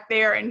things back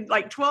there and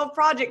like 12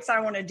 projects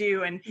I want to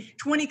do and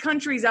 20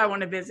 countries I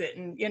want to visit.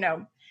 And,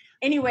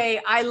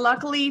 anyway, I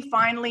luckily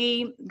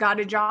finally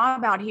got a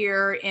job out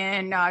here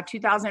in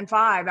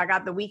 2005. I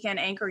got the weekend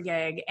anchor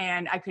gig,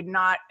 and I could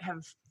not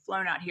have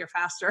flown out here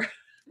faster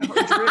or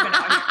driven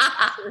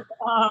out here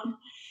faster.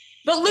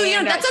 But Lou,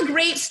 that's a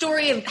great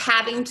story of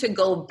having to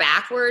go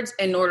backwards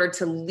in order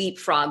to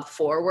leapfrog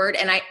forward.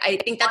 And I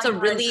think that's a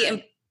really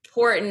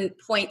important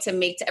point to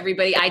make to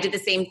everybody. I did the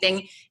same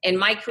thing in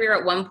my career.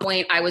 At one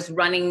point, I was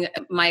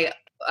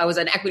I was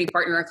an equity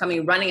partner in a company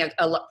running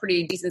a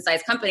pretty decent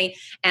sized company.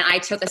 And I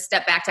took a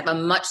step back to have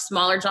a much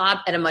smaller job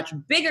at a much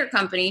bigger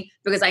company,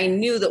 because I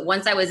knew that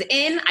once I was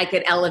in, I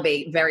could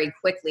elevate very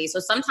quickly. So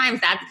sometimes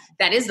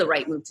that is the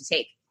right move to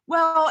take.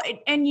 Well,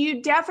 and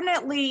you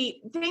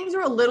definitely, things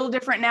are a little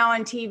different now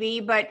on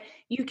TV, but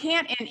you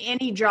can't in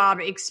any job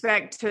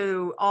expect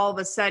to all of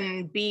a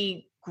sudden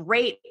be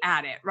great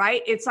at it,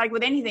 right? It's like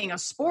with anything, a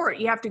sport,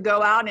 you have to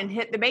go out and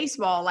hit the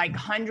baseball like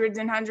hundreds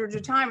and hundreds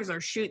of times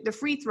or shoot the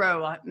free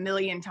throw a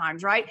million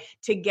times, right?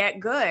 To get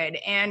good.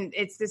 And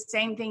it's the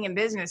same thing in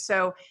business.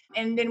 So,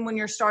 and then when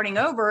you're starting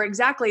over,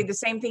 exactly the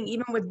same thing,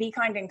 even with Be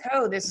Kind &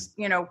 Co., this,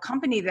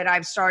 company that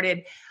I've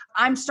started,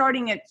 I'm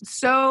starting it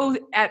so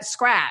at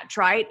scratch,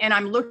 right? And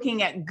I'm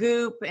looking at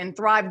Goop and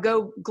Thrive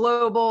Go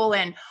Global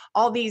and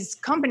all these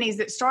companies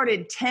that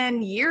started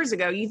 10 years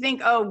ago. You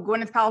think, oh,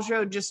 Gwyneth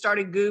Paltrow just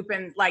started Goop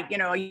and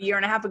a year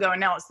and a half ago,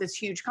 and now it's this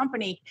huge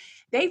company.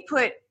 They've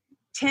put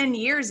 10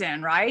 years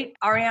in, right?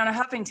 Ariana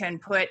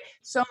Huffington put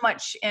so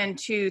much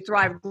into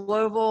Thrive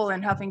Global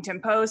and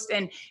Huffington Post.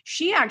 And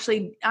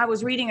I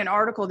was reading an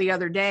article the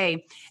other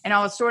day and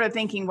I was sort of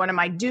thinking, what am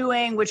I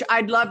doing? Which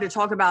I'd love to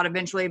talk about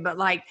eventually, but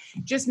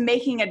just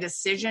making a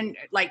decision,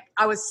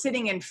 I was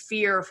sitting in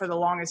fear for the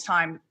longest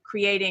time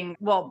creating,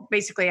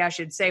 basically I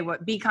should say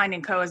what Be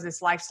Kind & Co. is,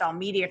 this lifestyle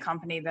media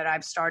company that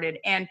I've started.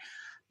 And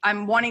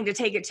I'm wanting to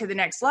take it to the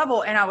next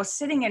level. And I was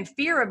sitting in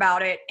fear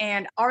about it.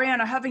 And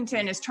Ariana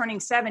Huffington is turning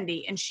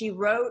 70. And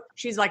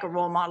she's like a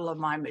role model of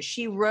mine, but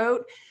she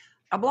wrote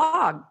a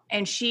blog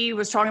and she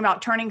was talking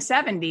about turning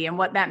 70 and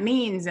what that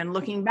means and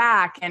looking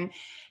back. And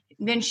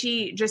then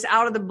she just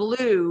out of the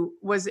blue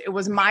it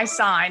was my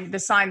sign, the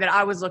sign that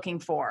I was looking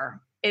for.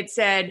 It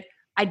said,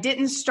 I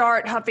didn't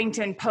start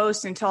Huffington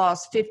Post until I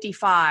was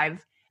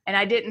 55. And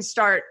I didn't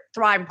start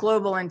Thrive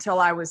Global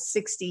until I was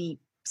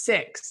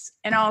 66.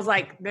 And I was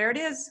like, there it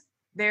is.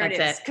 There it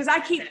is. Because I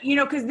keep,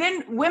 because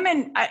then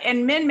women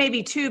and men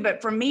maybe too,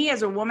 but for me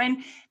as a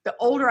woman, the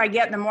older I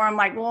get, the more I'm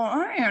like, well,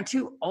 I'm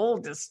too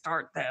old to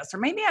start this, or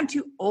maybe I'm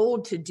too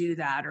old to do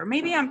that, or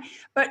maybe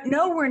but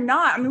no, we're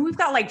not. I mean, we've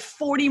got like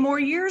 40 more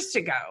years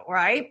to go,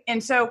 right?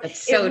 And so,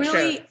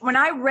 true. When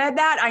I read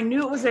that, I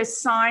knew it was a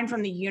sign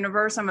from the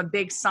universe. I'm a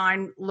big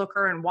sign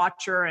looker and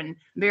watcher and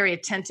very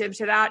attentive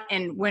to that.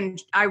 And when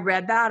I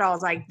read that, I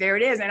was like, there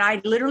it is. And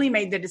I literally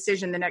made the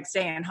decision the next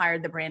day and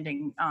hired the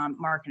branding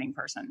marketing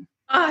person.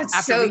 Oh,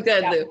 it's so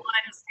good, Lou.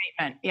 One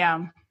statement.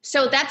 Yeah.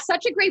 So that's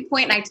such a great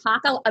point. And I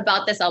talk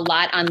about this a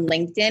lot on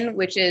LinkedIn,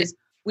 which is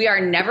we are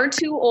never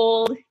too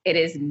old. It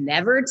is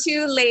never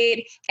too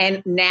late.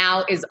 And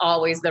now is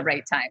always the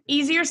right time.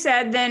 Easier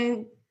said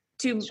than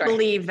to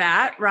believe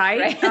that,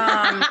 right?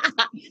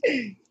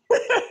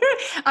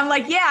 I'm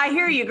like, yeah, I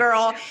hear you,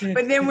 girl.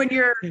 But then when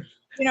you're,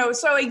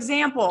 so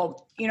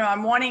example,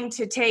 I'm wanting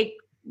to take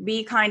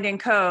Be Kind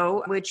 &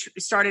 Co., which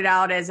started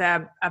out as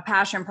a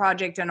passion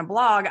project and a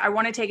blog. I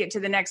want to take it to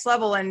the next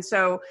level. And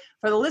so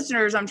for the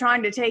listeners, I'm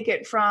trying to take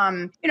it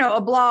from, a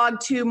blog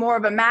to more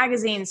of a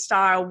magazine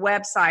style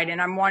website.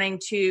 And I'm wanting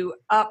to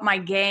up my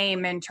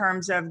game in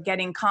terms of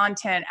getting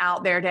content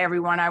out there to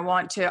everyone. I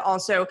want to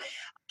also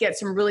get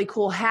some really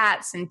cool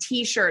hats and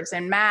t-shirts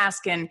and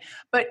masks.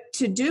 But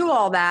to do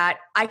all that,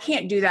 I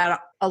can't do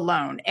that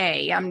alone.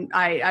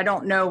 I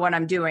don't know what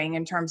I'm doing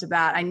in terms of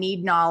that. I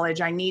need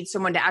knowledge. I need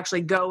someone to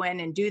actually go in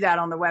and do that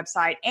on the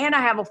website. And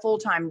I have a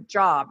full-time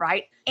job,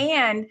 right?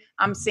 And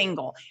I'm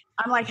single.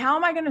 I'm like, how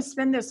am I going to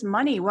spend this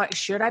money? What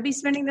should I be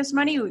spending this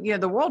money?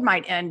 The world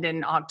might end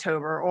in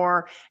October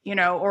or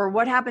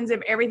what happens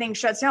if everything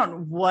shuts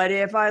down? What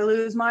if I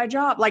lose my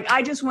job?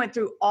 I just went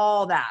through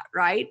all that.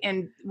 Right.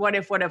 And what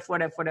if?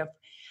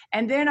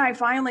 And then I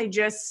finally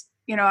just,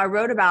 I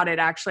wrote about it.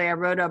 Actually, I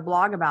wrote a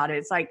blog about it.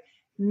 It's like,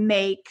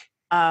 make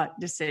a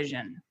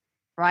decision.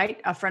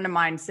 Right. A friend of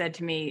mine said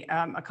to me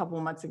a couple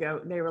of months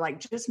ago, they were like,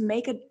 just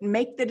make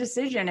the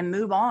decision and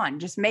move on.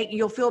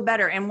 You'll feel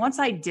better. And once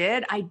I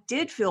did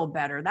feel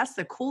better. That's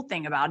the cool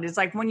thing about it. It's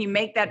like when you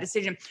make that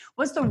decision,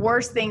 what's the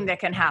worst thing that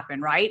can happen?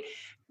 Right.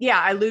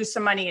 Yeah. I lose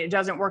some money. It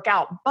doesn't work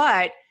out.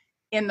 But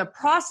in the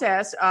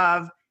process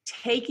of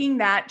taking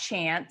that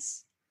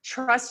chance,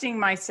 trusting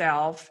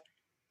myself,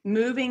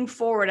 moving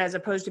forward, as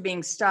opposed to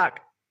being stuck,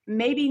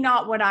 maybe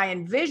not what I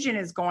envision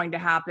is going to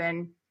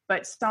happen,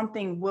 but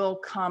something will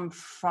come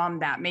from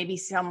that. Maybe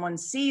someone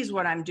sees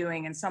what I'm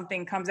doing and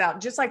something comes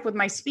out. Just like with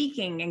my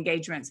speaking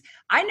engagements,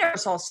 I never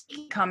saw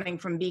speaking coming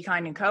from Be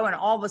Kind & Co. And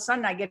all of a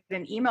sudden I get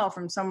an email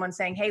from someone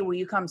saying, hey, will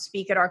you come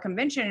speak at our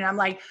convention? And I'm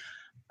like,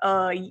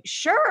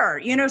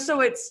 sure. So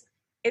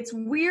it's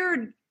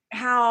weird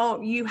how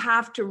you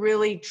have to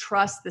really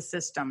trust the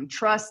system,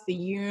 trust the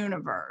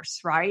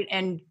universe, right?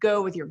 And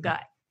go with your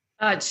gut.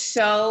 It's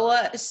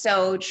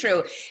so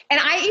true. And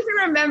I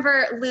even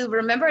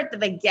remember at the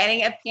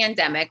beginning of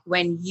pandemic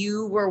when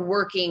you were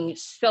working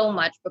so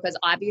much, because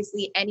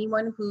obviously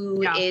anyone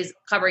who is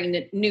covering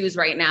the news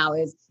right now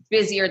is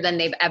busier than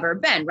they've ever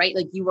been, right?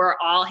 Like you were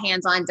all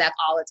hands on deck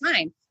all the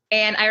time.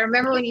 And I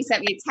remember when you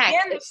sent me a text.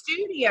 In the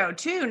studio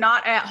too,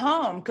 not at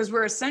home, because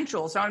we're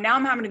essential. So now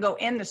I'm having to go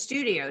in the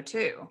studio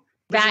too.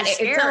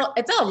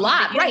 It's a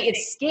lot, right?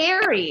 It's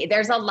scary.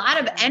 There's a lot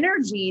of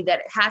energy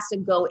that has to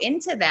go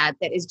into that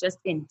is just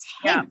intense.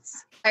 Yeah.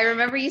 I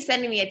remember you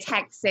sending me a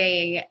text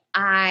saying,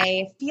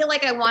 I feel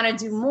like I want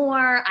to do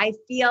more. I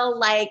feel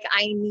like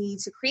I need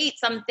to create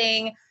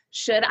something.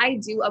 should I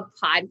do a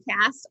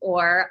podcast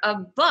or a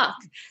book?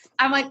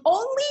 I'm like,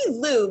 only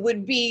Lou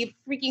would be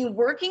freaking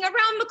working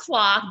around the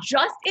clock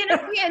just in a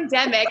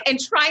pandemic and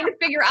trying to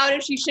figure out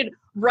if she should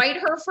write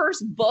her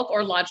first book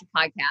or launch a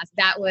podcast.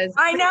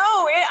 I know.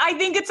 I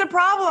think it's a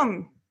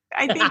problem.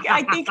 I think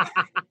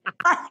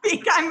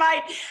I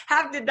might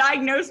have to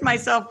diagnose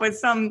myself with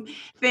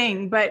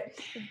something, but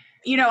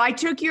I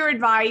took your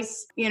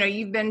advice.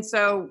 You've been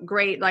so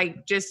great,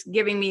 like just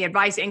giving me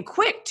advice and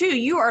quick too.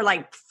 You are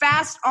like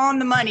fast on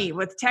the money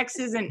with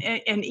texts and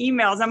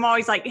emails. I'm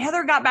always like,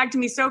 Heather got back to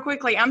me so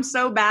quickly. I'm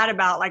so bad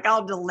about like,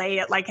 I'll delay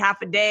it like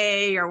half a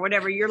day or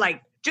whatever. You're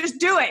like, just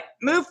do it,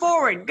 move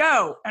forward,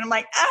 go. And I'm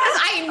like,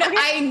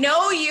 I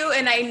know you,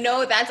 and I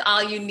know that's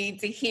all you need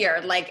to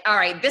hear. Like, all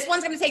right, this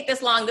one's going to take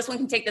this long. This one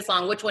can take this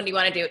long. Which one do you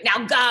want to do?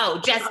 Now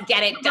go, just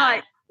get it done.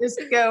 Right. Just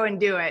go and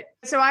do it.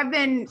 So I've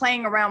been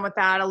playing around with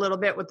that a little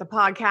bit with the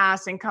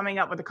podcast and coming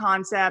up with a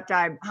concept.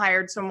 I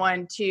hired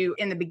someone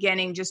in the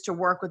beginning, just to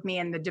work with me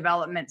in the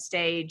development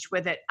stage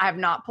with it. I have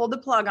not pulled the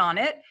plug on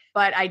it,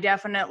 but I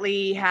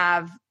definitely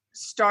have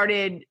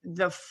started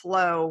the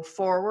flow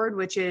forward,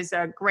 which is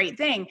a great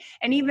thing.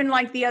 And even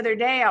like the other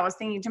day, I was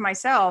thinking to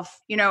myself,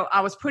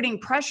 I was putting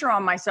pressure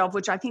on myself,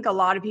 which I think a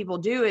lot of people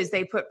do, is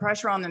they put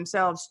pressure on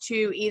themselves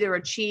to either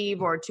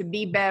achieve or to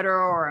be better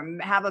or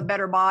have a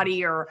better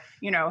body or,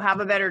 have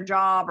a better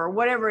job or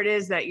whatever it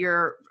is, that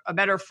you're a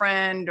better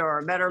friend or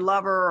a better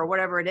lover or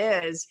whatever it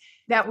is,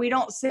 that we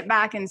don't sit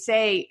back and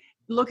say,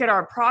 look at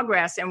our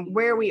progress and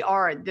where we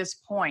are at this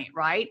point,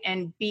 right?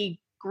 And be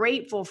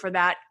grateful for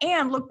that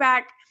and look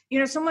back.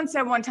 Someone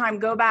said one time,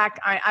 go back.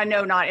 I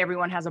know not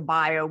everyone has a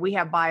bio. We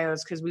have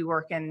bios because we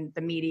work in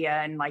the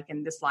media and like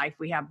in this life,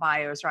 we have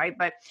bios, right?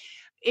 But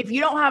if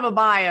you don't have a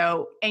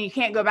bio and you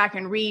can't go back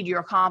and read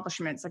your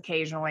accomplishments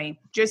occasionally,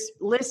 just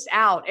list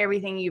out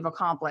everything you've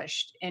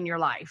accomplished in your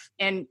life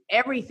and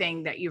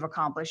everything that you've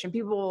accomplished. And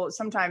people will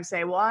sometimes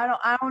say, well,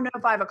 I don't know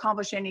if I've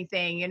accomplished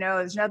anything,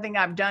 there's nothing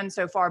I've done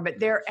so far, but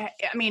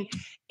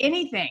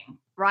anything,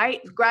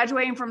 right?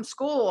 Graduating from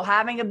school,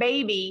 having a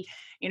baby,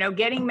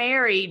 getting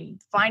married,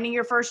 finding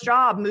your first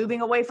job,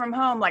 moving away from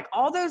home, like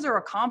all those are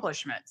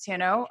accomplishments,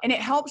 and it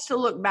helps to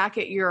look back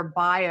at your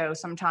bio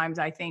sometimes,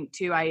 I think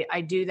too. I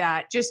do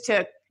that just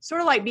to sort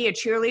of like be a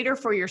cheerleader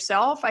for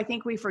yourself. I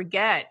think we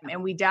forget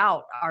and we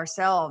doubt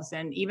ourselves.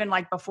 And even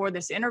like before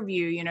this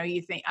interview,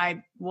 you think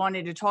I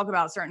wanted to talk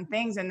about certain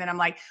things. And then I'm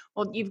like,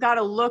 well, you've got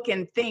to look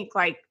and think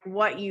like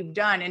what you've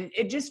done. And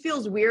it just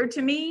feels weird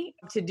to me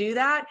to do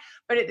that.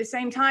 But at the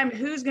same time,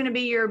 who's going to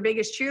be your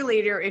biggest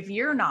cheerleader if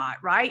you're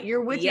not, right?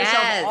 You're with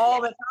yourself all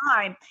the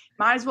time.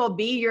 Might as well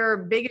be your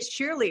biggest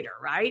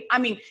cheerleader, right?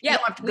 You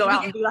don't have to go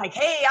out and be like,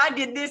 hey, I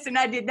did this and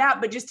I did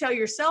that, but just tell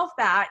yourself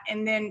that.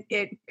 And then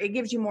it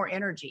gives you more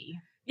energy.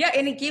 Yeah.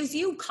 And it gives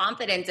you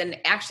confidence. And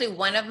actually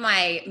one of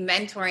my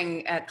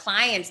mentoring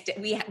clients,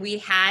 we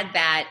had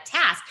that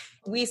task.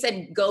 We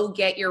said, go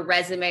get your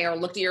resume or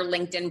look at your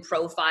LinkedIn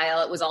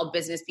profile. It was all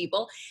business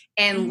people,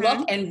 and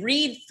look and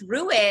read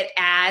through it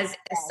as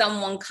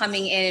someone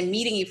coming in and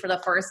meeting you for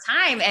the first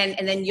time.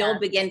 And then you'll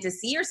begin to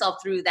see yourself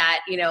through that,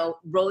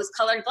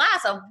 rose-colored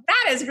glass of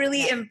that is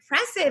really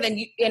impressive.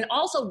 And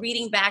also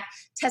reading back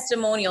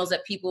testimonials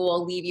that people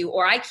will leave you,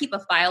 or I keep a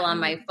file on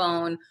my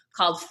phone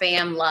called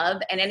Fam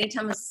Love. And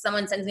anytime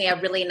someone sends me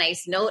a really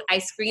nice note, I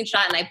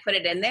screenshot and I put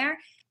it in there.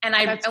 And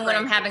when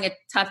I'm having a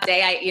tough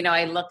day,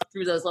 I look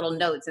through those little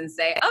notes and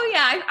say, oh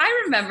yeah,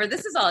 I remember,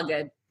 this is all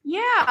good.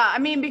 Yeah.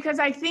 Because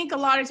I think a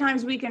lot of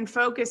times we can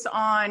focus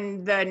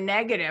on the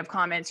negative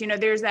comments.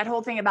 There's that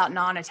whole thing about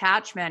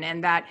non-attachment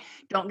and that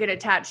don't get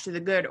attached to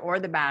the good or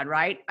the bad,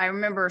 right? I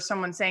remember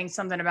someone saying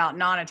something about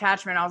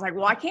non-attachment. I was like,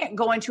 well, I can't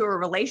go into a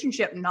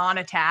relationship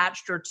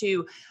non-attached or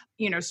to,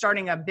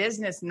 starting a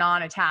business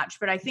non-attached.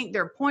 But I think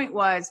their point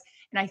was,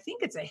 and I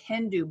think it's a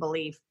Hindu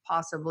belief,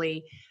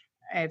 possibly,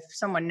 if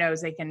someone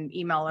knows, they can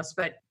email us,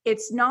 but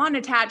it's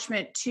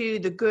non-attachment to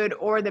the good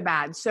or the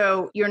bad.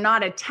 So you're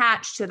not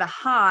attached to the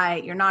high,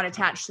 you're not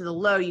attached to the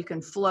low. You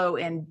can flow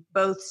in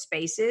both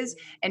spaces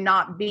and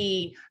not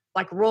be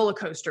like roller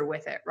coaster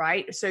with it,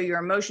 right? So your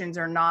emotions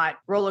are not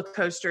roller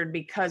coastered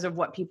because of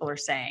what people are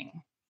saying.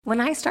 When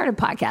I started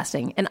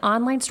podcasting, an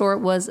online store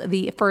was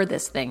the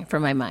furthest thing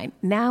from my mind.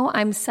 Now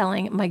I'm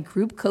selling my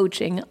group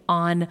coaching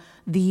on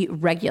the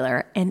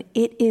regular, and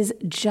it is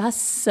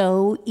just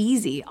so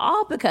easy,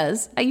 all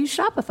because I use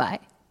Shopify.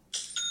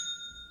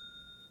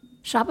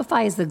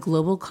 Shopify is the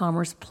global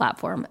commerce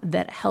platform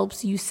that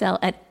helps you sell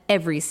at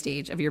every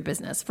stage of your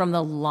business, from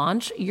the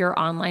launch your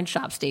online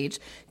shop stage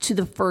to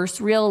the first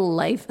real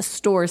life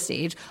store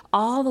stage,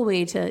 all the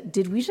way to,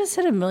 did we just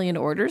hit 1 million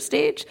orders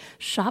stage?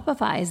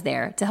 Shopify is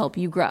there to help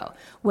you grow.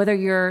 Whether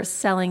you're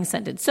selling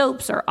scented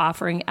soaps or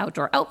offering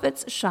outdoor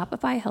outfits,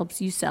 Shopify helps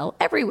you sell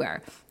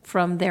everywhere.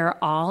 From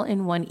their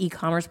all-in-one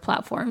e-commerce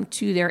platform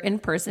to their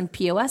in-person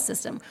POS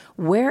system,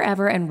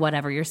 wherever and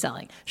whatever you're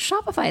selling,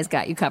 Shopify's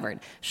got you covered.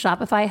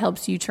 Shopify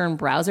helps you turn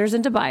browsers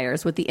into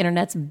buyers with the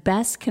internet's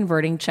best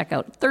converting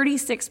checkout,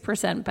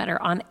 36%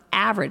 better on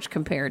average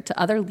compared to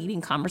other leading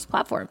commerce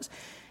platforms.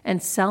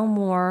 and sell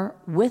more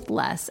with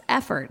less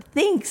effort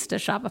thanks to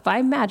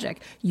Shopify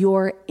Magic,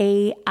 your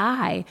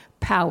AI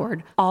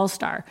powered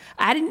all-star.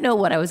 I didn't know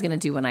what I was going to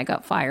do when I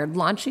got fired.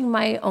 Launching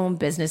my own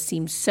business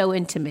seemed so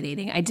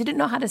intimidating. I didn't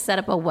know how to set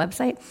up a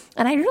website,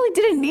 and I really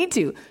didn't need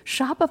to.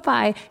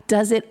 Shopify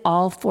does it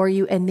all for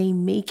you, and they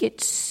make it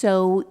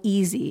so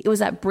easy. It was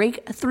that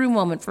breakthrough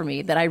moment for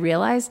me that I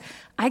realized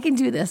I can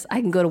do this.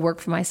 I can go to work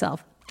for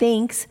myself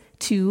thanks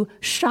to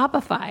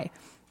Shopify.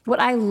 What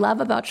I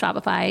love about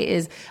Shopify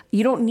is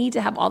you don't need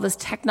to have all this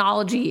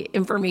technology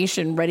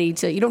information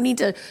you don't need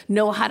to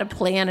know how to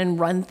plan and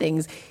run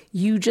things.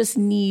 You just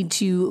need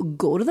to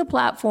go to the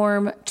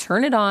platform,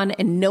 turn it on,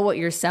 and know what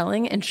you're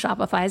selling, and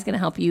Shopify is going to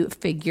help you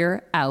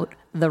figure out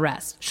the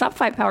rest.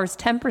 Shopify powers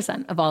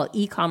 10% of all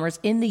e-commerce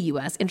in the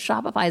US, and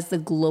Shopify is the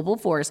global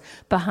force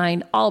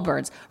behind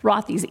Allbirds,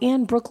 Rothy's,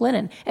 and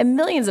Brooklinen, and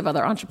millions of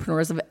other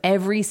entrepreneurs of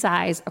every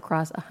size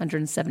across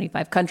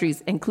 175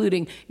 countries,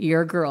 including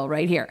your girl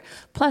right here.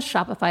 Plus,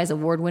 Shopify's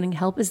award-winning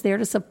help is there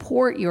to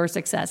support your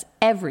success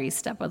every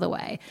step of the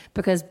way,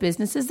 because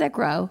businesses that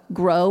grow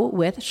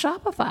with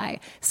Shopify.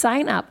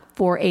 Sign up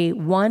for a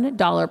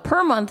 $1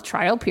 per month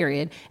trial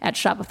period at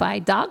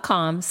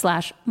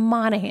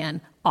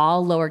shopify.com/Monahan,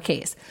 all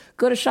lowercase.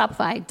 Go to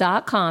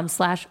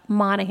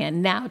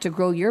shopify.com/Monahan now to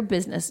grow your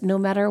business no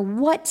matter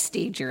what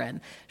stage you're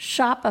in.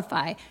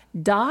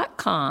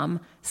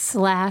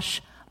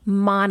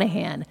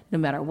 Shopify.com/Monahan. No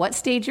matter what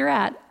stage you're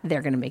at,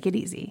 they're going to make it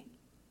easy.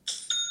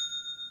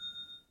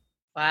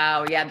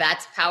 Wow. Yeah,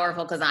 that's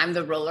powerful because I'm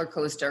the roller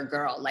coaster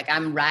girl. Like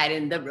I'm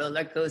riding the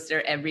roller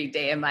coaster every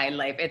day of my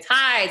life. It's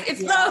highs,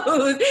 it's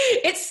lows,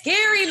 it's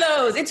scary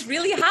lows, it's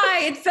really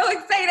high. It's so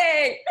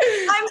exciting.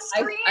 I'm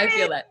screaming. I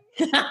feel it.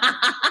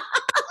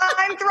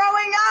 I'm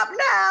throwing up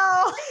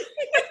now.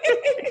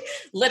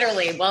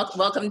 Literally.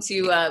 Welcome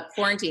to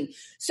quarantine.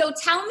 So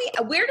tell me,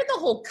 where did the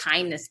whole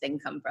kindness thing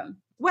come from?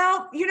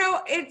 Well,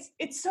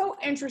 it's so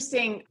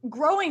interesting.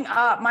 Growing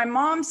up, my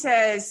mom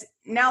says,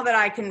 now that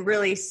I can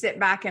really sit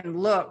back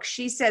and look,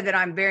 she said that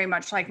I'm very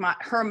much like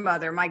her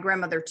mother, my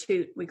grandmother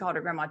Toot. We called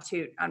her Grandma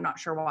Toot. I'm not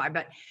sure why,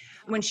 but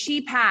when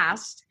she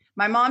passed,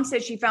 my mom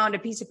said she found a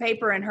piece of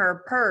paper in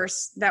her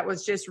purse that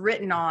was just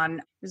written on,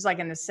 it was like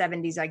in the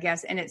 70s, I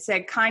guess. And it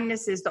said,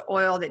 kindness is the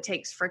oil that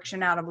takes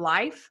friction out of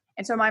life.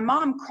 And so my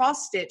mom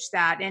cross-stitched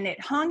that and it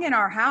hung in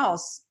our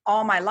house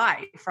all my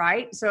life,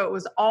 right? So it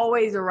was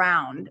always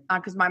around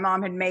because my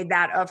mom had made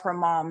that of her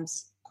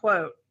mom's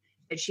quote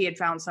that she had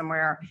found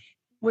somewhere.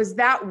 Was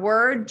that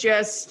word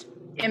just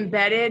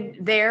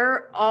embedded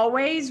there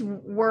always?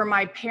 Were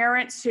my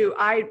parents, who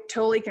I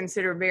totally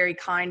consider very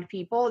kind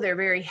people, they're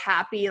very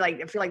happy, like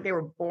I feel like they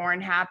were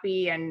born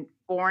happy and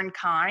born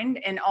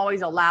kind, and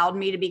always allowed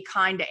me to be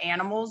kind to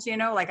animals,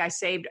 like I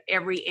saved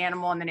every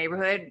animal in the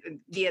neighborhood,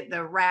 be it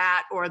the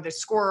rat or the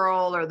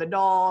squirrel or the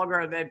dog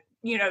or the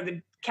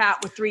cat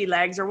with 3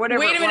 legs or whatever.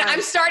 Wait a minute.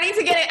 I'm starting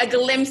to get a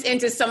glimpse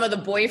into some of the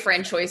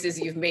boyfriend choices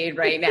you've made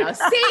right now.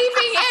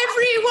 Saving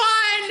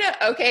everyone.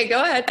 Okay,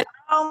 go ahead.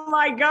 Oh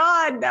my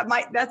God.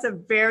 That's a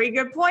very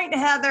good point,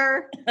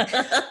 Heather.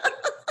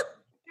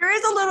 There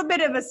is a little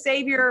bit of a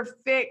savior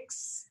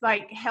fix,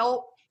 like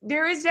help.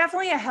 There is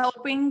definitely a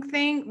helping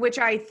thing, which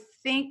I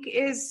think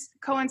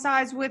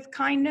coincides with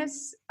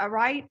kindness,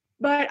 right?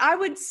 But I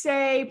would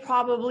say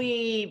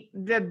probably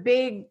the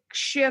big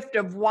shift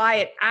of why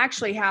it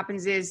actually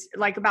happens is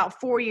like about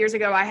 4 years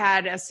ago, I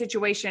had a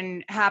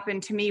situation happen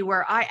to me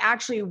where I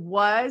actually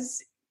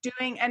was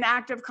doing an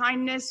act of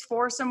kindness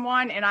for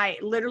someone and I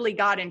literally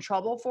got in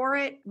trouble for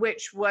it,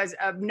 which was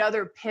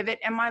another pivot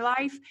in my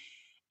life.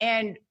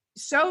 And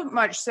so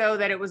much so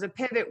that it was a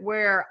pivot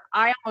where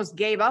I almost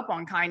gave up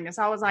on kindness.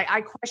 I was like,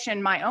 I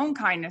questioned my own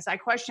kindness. I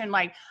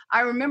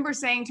remember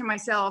saying to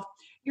myself,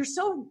 you're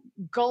so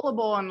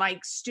gullible and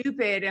like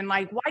stupid. And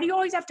like, why do you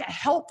always have to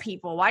help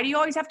people? Why do you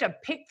always have to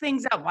pick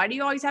things up? Why do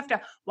you always have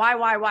to,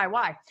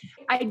 why?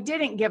 I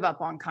didn't give up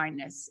on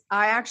kindness.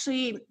 I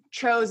actually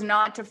chose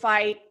not to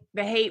fight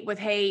the hate with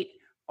hate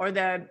or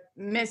the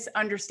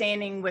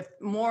misunderstanding with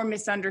more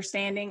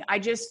misunderstanding. I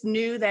just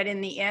knew that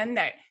in the end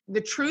that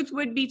the truth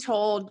would be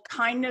told,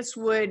 kindness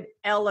would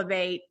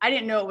elevate. I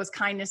didn't know it was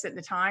kindness at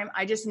the time.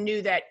 I just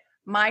knew that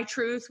my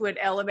truth would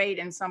elevate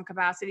in some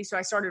capacity. So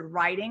I started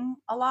writing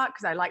a lot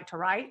because I like to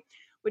write,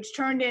 which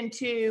turned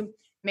into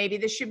maybe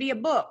this should be a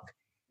book.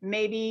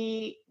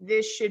 Maybe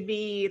this should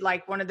be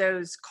like one of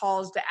those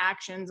calls to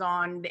actions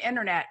on the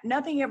internet.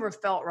 Nothing ever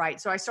felt right.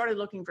 So I started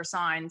looking for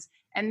signs.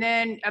 And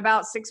then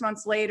about 6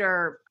 months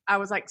later, I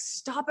was like,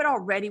 stop it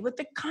already with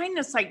the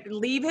kindness, like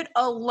leave it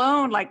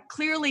alone. Like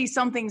clearly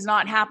something's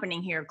not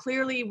happening here.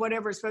 Clearly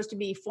whatever's supposed to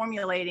be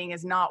formulating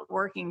is not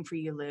working for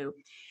you, Lou.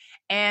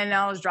 And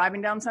I was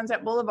driving down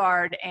Sunset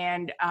Boulevard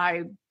and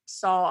I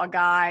saw a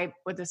guy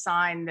with a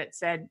sign that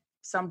said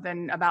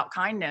something about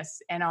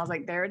kindness. And I was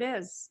like, there it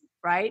is.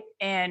 Right.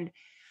 And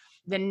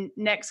the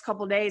next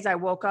couple of days I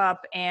woke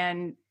up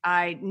and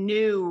I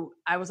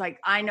was like,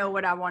 I know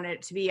what I want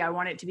it to be. I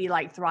want it to be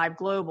like Thrive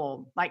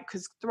Global, like,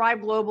 cause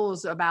Thrive Global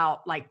is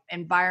about like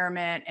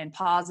environment and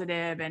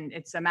positive, and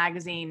it's a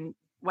magazine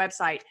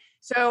website.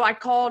 So I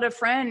called a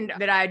friend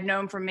that I had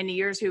known for many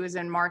years who was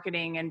in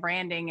marketing and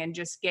branding and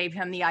just gave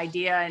him the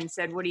idea and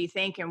said, what do you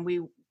think? And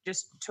we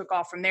just took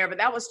off from there. But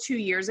that was 2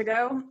 years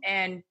ago.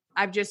 And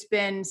I've just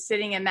been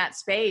sitting in that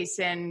space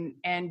and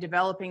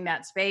developing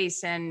that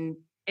space. And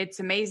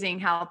it's amazing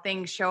how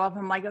things show up.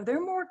 I'm like, are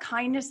there more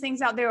kindness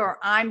things out there? Or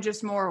I'm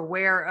just more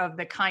aware of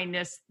the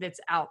kindness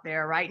that's out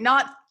there, right?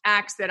 Not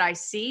acts that I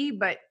see,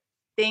 but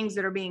things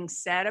that are being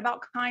said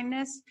about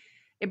kindness.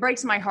 It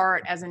breaks my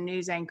heart as a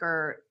news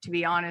anchor, to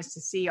be honest,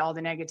 to see all the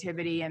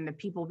negativity and the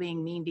people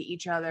being mean to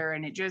each other.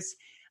 And it just,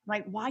 I'm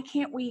like, why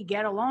can't we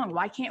get along?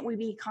 Why can't we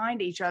be kind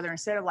to each other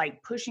instead of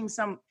like pushing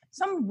some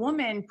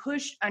woman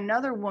pushed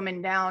another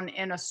woman down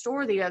in a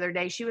store the other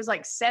day. She was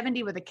like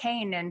 70 with a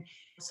cane, and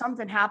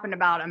something happened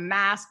about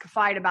a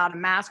fight about a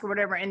mask or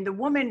whatever. And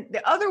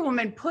the other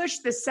woman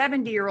pushed the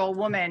 70-year-old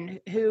woman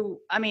who,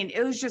 I mean,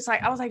 it was just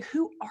like, I was like,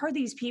 who are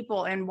these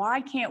people? And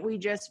why can't we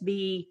just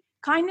be,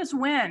 kindness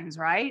wins,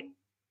 right?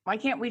 Why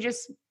can't we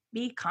just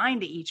be kind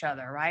to each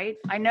other, right?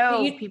 I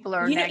know people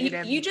are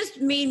negative. You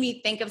just made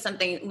me think of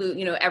something, Lou.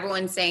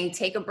 Everyone's saying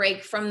take a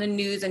break from the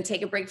news and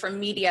take a break from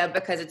media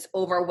because it's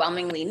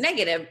overwhelmingly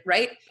negative,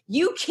 right?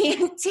 You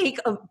can't take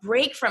a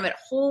break from it.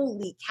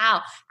 Holy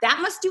cow. That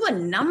must do a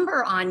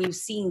number on you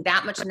seeing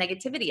that much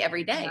negativity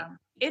every day. Yeah.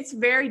 It's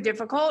very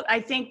difficult.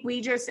 I think we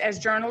just, as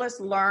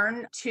journalists,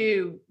 learn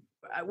to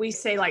we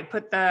say like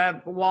put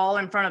the wall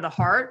in front of the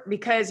heart,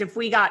 because if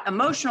we got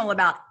emotional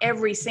about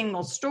every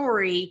single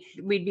story,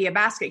 we'd be a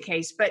basket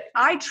case. But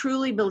I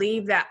truly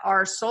believe that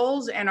our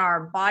souls and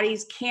our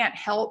bodies can't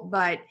help,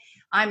 but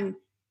I'm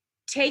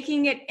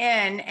taking it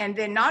in, and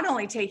then not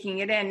only taking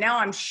it in, now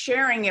I'm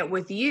sharing it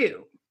with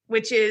you,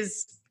 which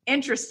is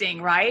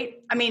interesting,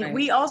 right? I mean, right.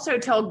 We also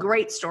tell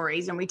great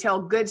stories and we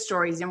tell good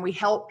stories and we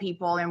help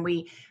people and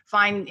we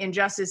find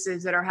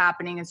injustices that are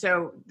happening. And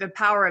so the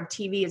power of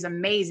TV is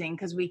amazing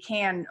because we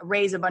can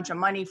raise a bunch of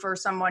money for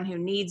someone who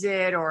needs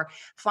it, or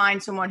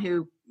find someone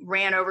who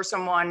ran over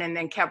someone and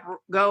then kept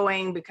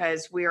going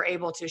because we are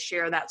able to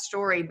share that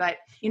story. But,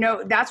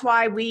 that's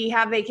why we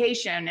have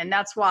vacation. And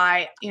that's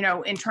why,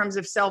 in terms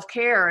of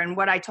self-care, and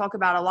what I talk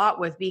about a lot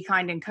with Be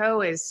Kind &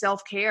 Co. is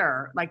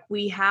self-care. Like,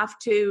 we have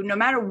to, no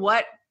matter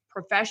what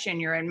profession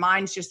you're in,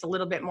 mine's just a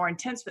little bit more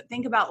intense, but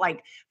think about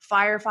like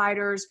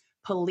firefighters,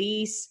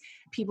 police,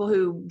 people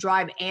who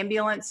drive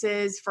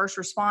ambulances, first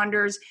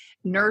responders,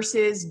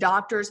 nurses,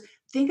 doctors.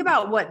 Think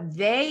about what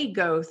they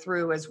go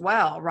through as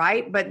well,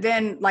 right? But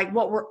then like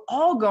what we're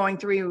all going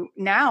through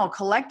now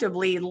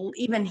collectively,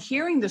 even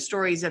hearing the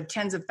stories of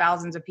tens of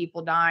thousands of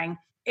people dying,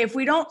 if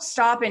we don't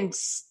stop and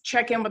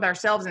check in with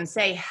ourselves and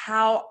say,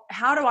 how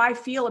do I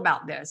feel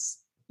about this?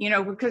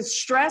 Because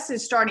stress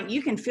is starting,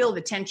 you can feel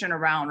the tension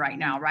around right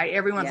now, right?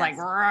 Everyone's yes.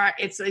 Like,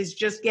 it's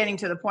just getting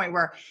to the point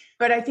where,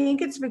 but I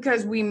think it's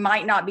because we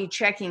might not be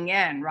checking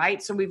in,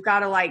 right? So we've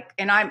got to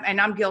and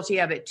I'm guilty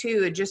of it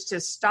too, just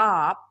to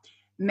stop,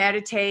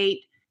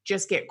 meditate,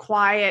 just get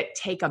quiet,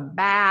 take a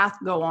bath,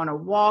 go on a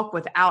walk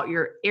without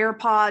your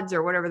AirPods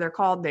or whatever they're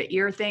called, the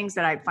ear things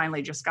that I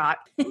finally just got.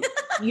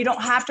 You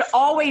don't have to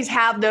always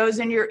have those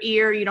in your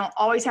ear. You don't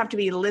always have to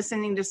be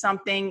listening to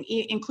something,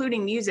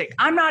 including music.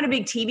 I'm not a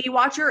big TV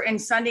watcher.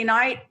 And Sunday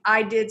night,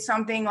 I did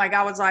something like,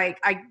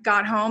 I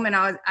got home and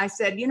I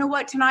said, you know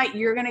what, tonight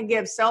you're going to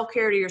give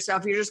self-care to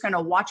yourself. You're just going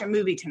to watch a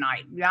movie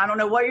tonight. I don't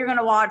know what you're going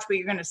to watch, but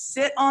you're going to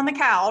sit on the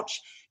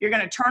couch. You're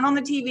going to turn on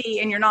the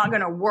TV and you're not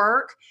going to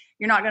work.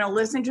 You're not going to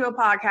listen to a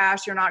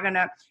podcast.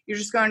 You're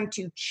just going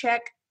to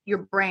check your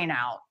brain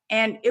out.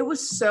 And it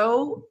was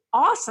so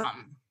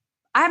awesome.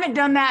 I haven't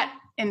done that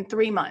in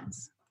 3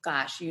 months.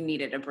 Gosh, you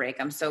needed a break.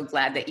 I'm so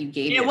glad that you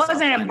gave it.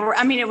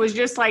 It was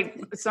just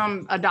like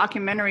a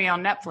documentary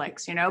on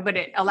Netflix, but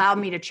it allowed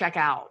me to check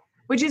out,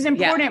 which is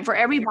important for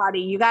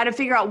everybody. You got to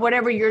figure out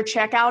whatever your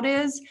checkout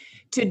is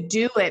to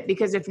do it,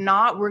 because if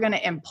not, we're going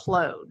to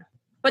implode.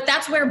 But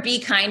that's where Be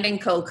Kind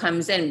 & Co.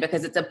 comes in,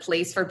 because it's a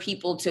place for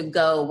people to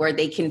go where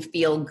they can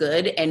feel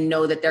good and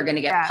know that they're going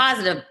to get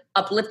positive,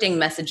 uplifting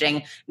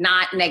messaging,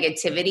 not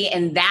negativity.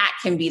 And that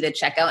can be the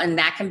checkout and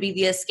that can be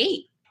the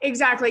escape.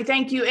 Exactly.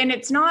 Thank you. And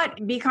it's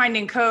not Be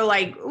Kind & Co.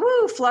 like,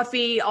 ooh,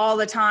 fluffy all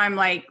the time,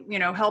 like,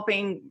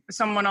 helping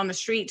someone on the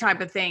street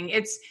type of thing.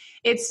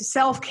 It's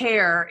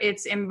self-care,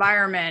 it's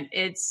environment,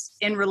 it's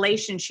in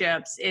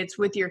relationships, it's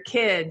with your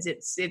kids,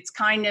 it's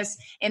kindness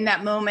in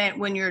that moment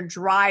when you're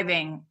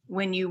driving,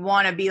 when you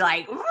want to be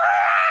like, Rah!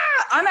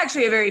 I'm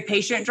actually a very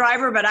patient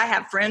driver, but I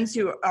have friends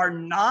who are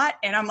not.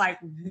 And I'm like,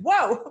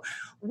 whoa,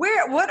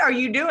 what are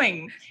you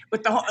doing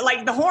with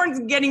the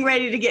horns getting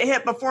ready to get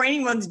hit before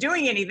anyone's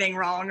doing anything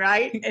wrong,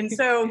 right? And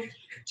so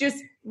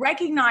just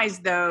recognize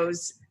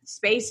those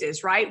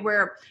spaces, right?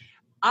 Where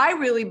I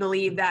really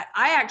believe that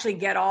I actually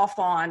get off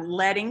on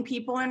letting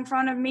people in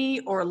front of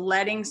me, or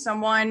letting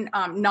someone,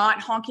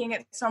 not honking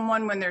at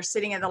someone when they're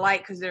sitting at the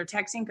light because they're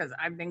texting, because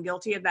I've been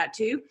guilty of that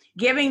too.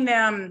 Giving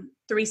them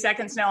 3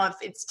 seconds. Now, if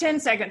it's 10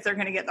 seconds, they're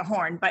going to get the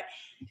horn, but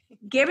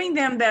giving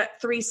them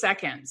that 3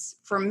 seconds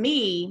for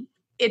me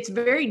it's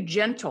very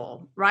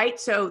gentle, right?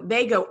 So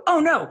they go, oh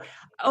no,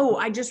 oh,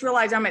 I just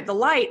realized I'm at the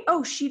light.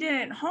 Oh, she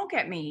didn't honk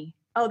at me.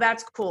 Oh,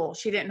 that's cool.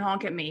 She didn't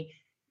honk at me.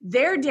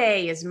 Their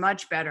day is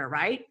much better,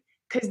 right?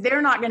 Because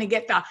they're not going to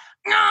get the,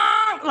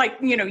 like,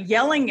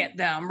 yelling at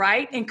them,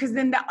 right? And because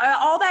then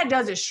all that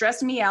does is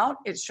stress me out.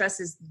 It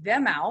stresses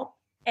them out.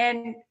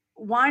 And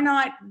why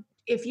not,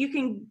 if you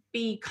can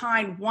be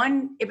kind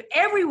if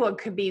everyone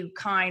could be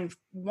kind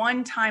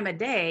one time a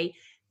day,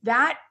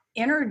 that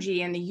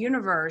energy in the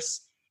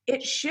universe,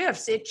 it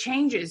shifts, it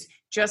changes,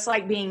 just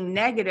like being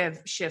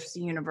negative shifts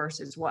the universe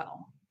as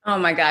well. Oh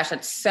my gosh,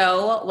 that's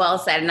so well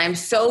said. And I'm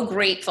so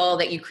grateful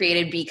that you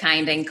created Be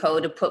Kind &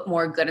 Co. to put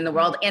more good in the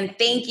world. And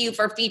thank you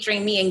for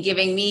featuring me and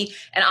giving me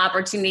an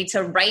opportunity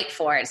to write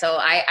for it. So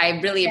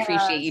I really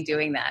appreciate you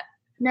doing that.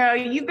 No,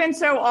 you've been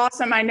so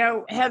awesome. I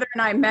know Heather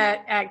and I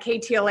met at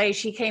KTLA.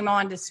 She came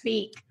on to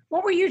speak.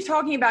 What were you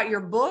talking about?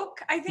 Your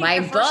book, I think? My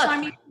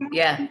book.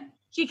 Yeah.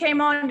 She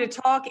came on to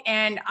talk,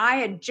 and I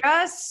had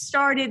just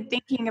started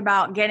thinking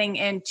about getting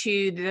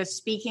into the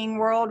speaking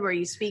world where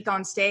you speak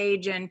on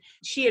stage. And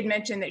she had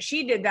mentioned that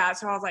she did that.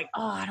 So I was like,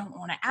 oh, I don't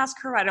want to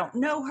ask her. I don't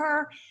know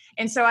her.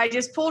 And so I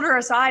just pulled her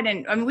aside,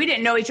 and I mean, we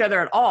didn't know each other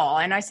at all.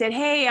 And I said,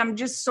 hey, I'm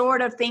just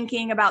sort of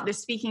thinking about this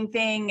speaking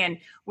thing. And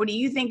what do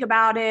you think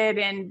about it?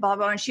 And blah,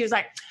 blah. And she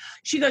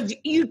goes,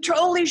 you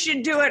totally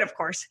should do it. Of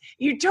course,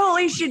 you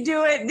totally should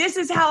do it. This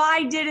is how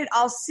I did it.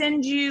 I'll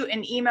send you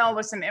an email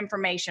with some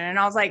information. And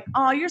I was like,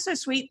 oh, you're so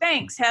sweet.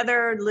 Thanks,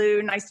 Heather,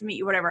 Lou. Nice to meet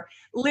you, whatever.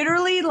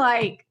 Literally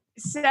like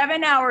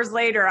 7 hours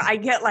later, I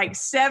get like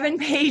 7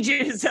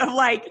 pages of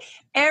like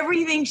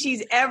everything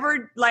she's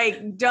ever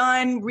like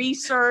done,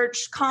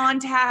 research,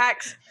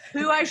 contacts,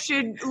 who I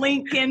should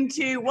link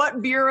into,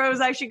 what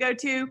bureaus I should go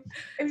to.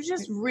 It was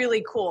just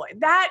really cool.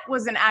 That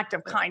was an act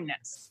of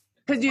kindness.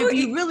 Because if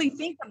you really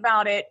think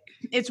about it,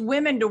 it's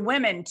women to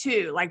women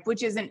too, like,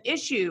 which is an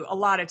issue a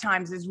lot of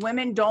times, is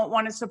women don't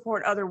want to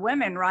support other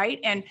women, right?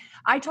 And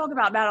I talk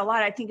about that a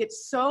lot. I think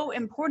it's so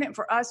important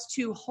for us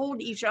to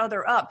hold each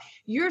other up.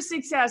 Your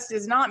success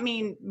does not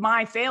mean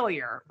my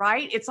failure,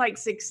 right? It's like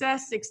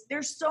success.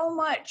 There's so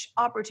much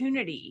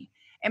opportunity.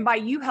 And by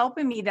you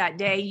helping me that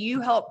day,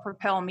 you help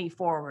propel me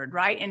forward,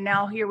 right? And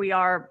now here we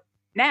are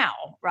now,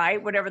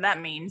 right? Whatever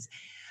that means.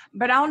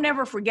 But I'll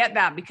never forget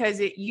that, because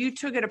you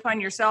took it upon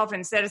yourself,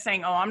 instead of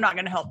saying, oh, I'm not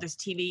going to help this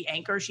TV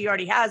anchor. She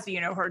already has,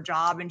 her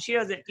job, and she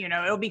doesn't,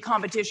 it'll be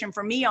competition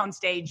for me on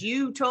stage.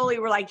 You totally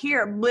were like,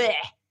 here, bleh.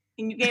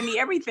 And you gave me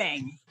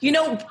everything.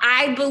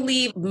 I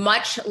believe,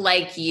 much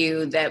like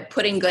you, that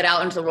putting good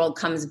out into the world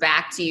comes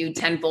back to you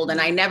tenfold.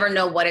 And I never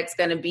know what it's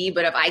going to be,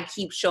 but if I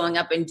keep showing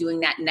up and doing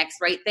that next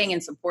right thing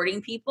and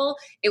supporting people,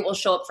 it will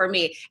show up for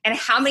me. And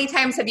how many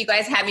times have you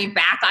guys had me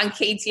back on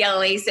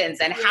KTLA since?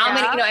 And how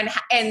many,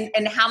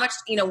 and how much,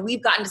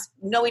 we've gotten to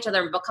know each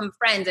other and become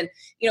friends. And,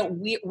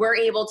 we're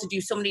able to do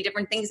so many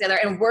different things together.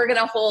 And we're going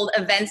to hold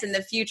events in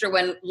the future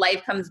when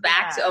life comes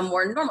back to a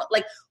more normal,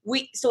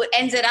 so it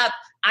ended up,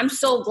 I'm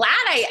so glad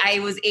I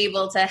was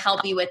able to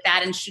help you with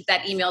that and shoot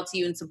that email to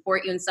you and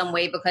support you in some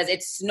way, because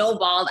it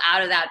snowballed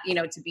out of that,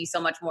 to be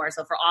so much more.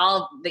 So for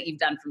all that you've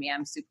done for me,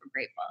 I'm super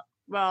grateful.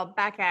 Well,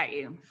 back at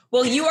you.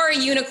 Well, you are a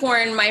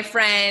unicorn, my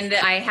friend.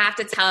 I have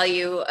to tell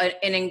you,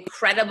 an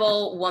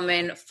incredible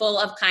woman, full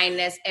of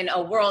kindness, in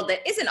a world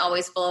that isn't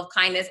always full of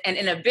kindness, and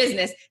in a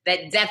business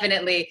that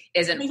definitely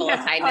isn't full of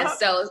kindness.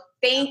 So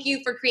thank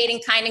you for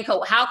creating Kind &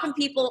 Co. How can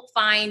people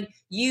find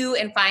you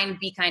and find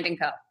Be Kind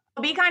 & Co.?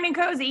 Be Kind &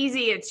 Co. is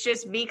easy. It's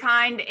just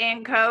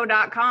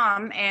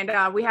bekindandco.com.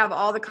 And we have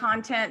all the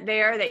content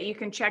there that you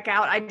can check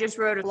out. I just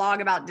wrote a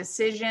blog about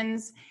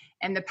decisions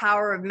and the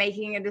power of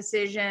making a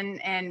decision,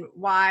 and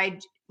why,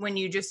 when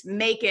you just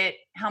make it,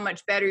 how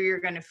much better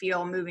you're going to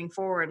feel moving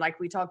forward. Like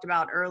we talked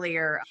about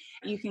earlier,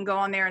 you can go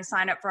on there and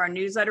sign up for our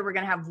newsletter. We're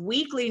going to have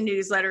weekly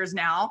newsletters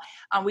now.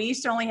 We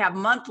used to only have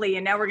monthly,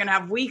 and now we're going to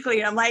have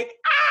weekly. And I'm like,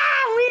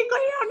 weekly,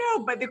 I don't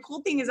know. But the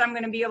cool thing is I'm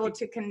going to be able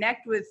to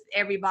connect with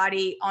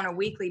everybody on a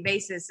weekly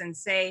basis and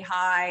say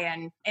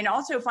hi, and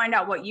also find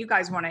out what you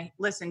guys want to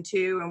listen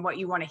to, and what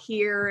you want to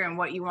hear, and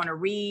what you want to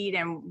read,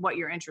 and what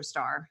your interests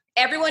are.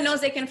 Everyone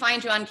knows they can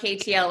find you on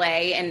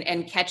KTLA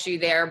and catch you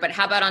there, but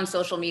how about on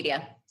social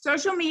media?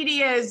 Social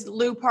media is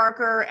Lou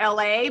Parker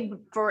LA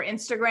for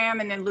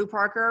Instagram, and then Lou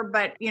Parker.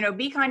 But,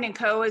 Be Kind &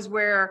 Co. is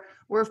where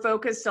we're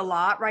focused a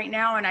lot right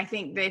now. And I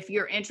think that if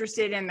you're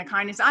interested in the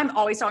kindness, I'm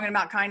always talking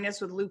about kindness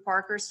with Lou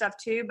Parker stuff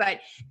too, but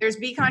there's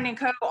Be Kind &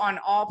 Co. on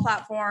all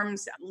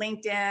platforms,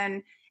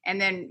 LinkedIn,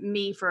 and then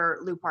me for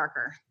Lou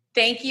Parker.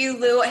 Thank you,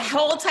 Lou.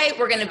 Hold tight.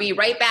 We're going to be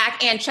right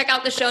back, and check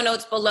out the show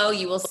notes below.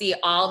 You will see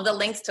all of the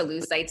links to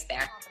Lou's sites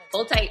there.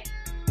 Hold tight.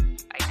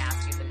 I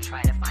asked you to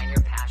try to find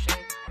your passion.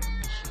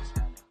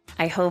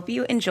 I hope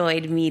you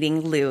enjoyed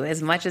meeting Lou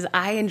as much as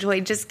I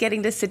enjoyed just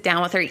getting to sit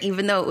down with her,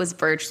 even though it was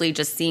virtually,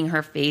 just seeing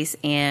her face.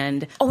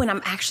 And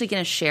I'm actually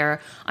going to share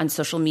on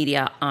social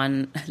media,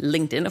 on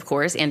LinkedIn, of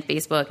course, and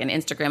Facebook and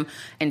Instagram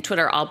and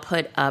Twitter. I'll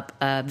put up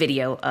a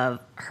video of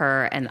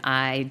her and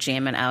I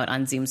jamming out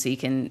on Zoom, so you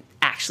can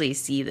actually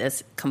see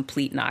this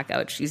complete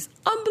knockout. She's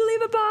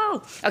unbelievable.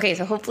 all. Okay,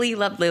 so hopefully you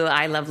love Lou.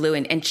 I love Lou.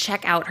 And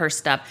check out her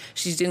stuff.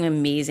 She's doing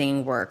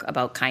amazing work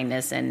about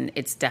kindness, and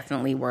it's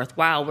definitely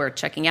worthwhile. We're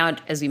checking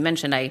out, as we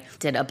mentioned, I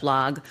did a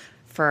blog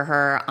for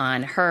her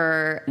on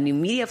her new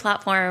media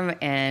platform,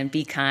 and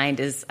Be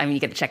Kind is, you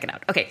got to check it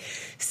out. Okay,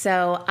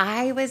 so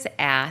I was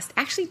asked,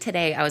 actually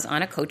today I was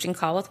on a coaching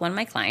call with one of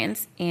my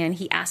clients, and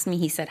he asked me,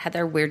 he said,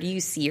 Heather, where do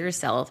you see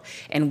yourself,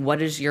 and what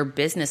does your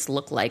business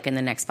look like in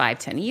the next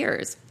 5-10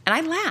 years? And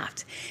I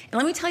laughed. And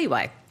let me tell you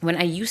why. When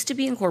I used to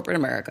be in corporate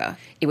America,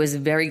 it was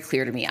very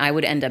clear to me I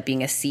would end up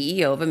being a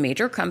CEO of a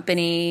major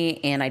company,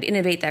 and I'd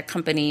innovate that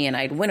company, and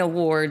I'd win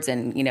awards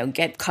and,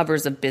 get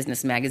covers of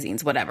business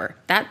magazines, whatever.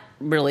 That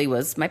really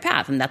was my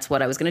path, and that's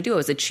what I was going to do. I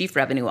was a chief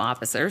revenue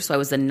officer, so I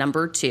was the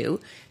number 2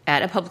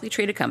 at a publicly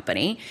traded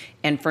company.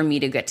 And for me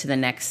to get to the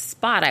next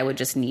spot, I would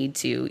just need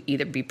to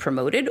either be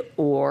promoted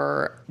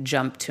or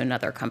jump to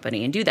another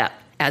company and do that.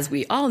 As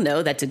we all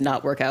know, that did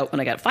not work out when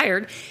I got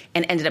fired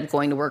and ended up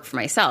going to work for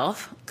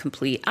myself.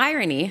 Complete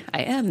irony.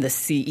 I am the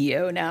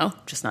CEO now,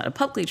 just not a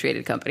publicly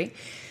traded company.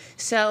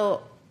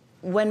 So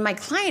when my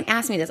client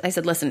asked me this, I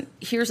said, listen,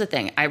 here's the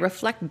thing. I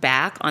reflect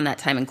back on that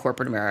time in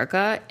corporate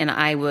America, and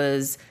I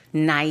was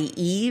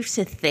naive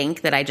to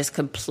think that I just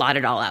could plot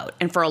it all out.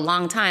 And for a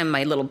long time,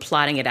 my little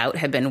plotting it out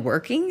had been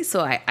working.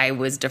 So I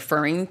was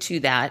deferring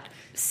to that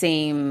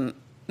same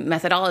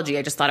methodology.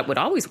 I just thought it would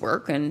always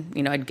work, and,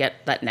 I'd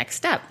get that next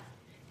step.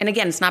 And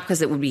again, it's not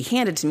because it would be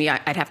handed to me.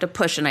 I'd have to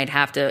push, and I'd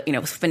have to,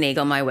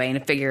 finagle my way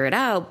and figure it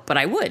out, but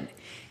I would.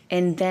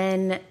 And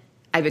then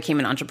I became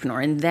an entrepreneur,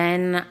 and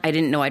then I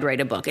didn't know I'd write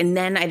a book, and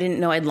then I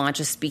didn't know I'd launch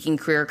a speaking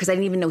career because I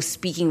didn't even know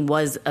speaking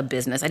was a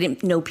business. I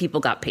didn't know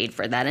people got paid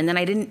for that, and then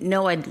I didn't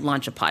know I'd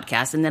launch a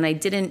podcast, and then I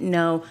didn't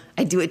know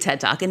I'd do a TED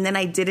Talk, and then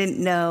I didn't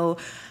know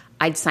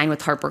I'd sign with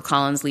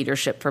HarperCollins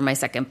Leadership for my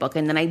second book,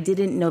 and then I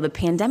didn't know the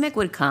pandemic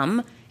would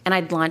come, and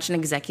I'd launch an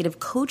executive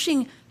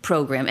coaching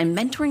program and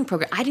mentoring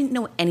program. I didn't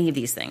know any of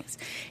these things.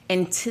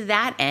 And to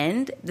that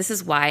end, this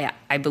is why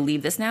I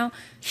believe this now.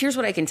 Here's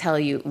what I can tell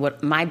you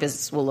what my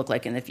business will look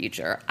like in the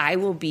future. I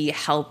will be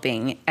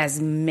helping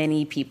as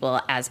many people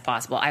as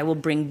possible. I will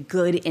bring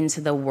good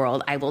into the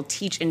world. I will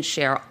teach and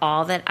share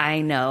all that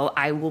I know.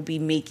 I will be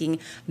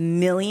making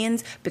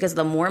millions because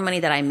the more money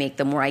that I make,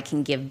 the more I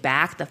can give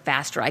back, the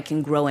faster I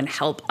can grow and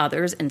help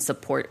others and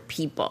support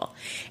people.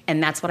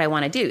 And that's what I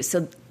want to do.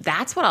 So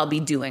that's what I'll be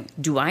doing.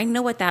 Do I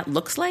know what that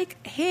looks like?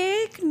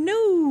 Heck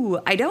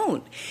no, I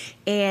don't.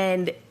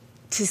 And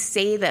to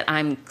say that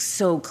I'm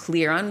so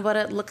clear on what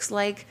it looks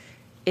like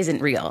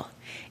isn't real.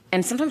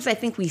 And sometimes I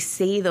think we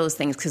say those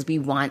things because we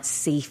want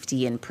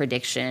safety and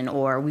prediction,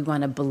 or we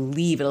want to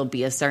believe it'll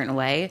be a certain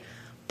way.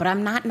 But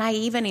I'm not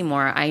naive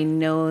anymore. I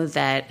know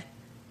that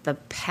the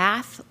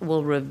path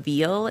will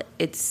reveal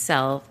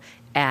itself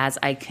as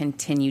I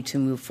continue to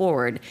move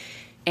forward.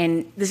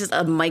 And this is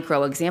a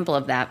micro example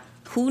of that.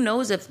 Who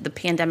knows if the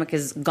pandemic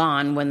is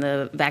gone when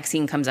the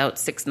vaccine comes out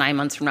 6-9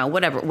 months from now,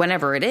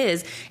 whenever it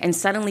is, and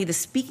suddenly the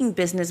speaking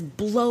business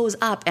blows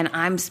up and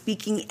I'm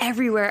speaking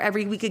everywhere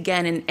every week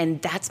again,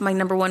 and that's my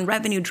number one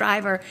revenue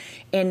driver,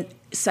 and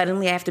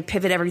suddenly I have to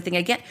pivot everything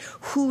again.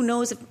 Who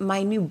knows if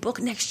my new book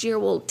next year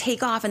will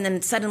take off, and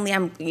then suddenly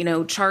I'm,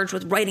 charged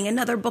with writing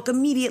another book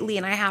immediately,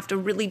 and I have to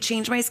really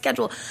change my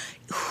schedule.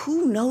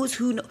 Who knows?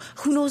 Who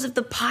knows if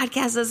the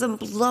podcast doesn't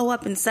blow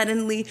up and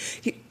suddenly,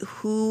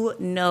 who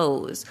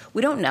knows?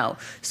 We don't know.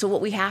 So what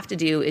we have to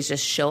do is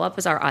just show up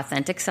as our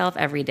authentic self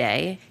every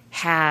day,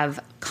 have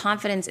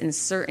confidence and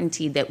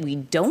certainty that we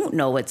don't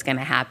know what's going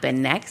to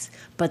happen next,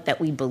 but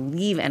that we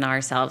believe in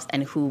ourselves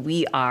and who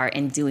we are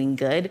and doing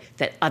good,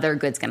 that other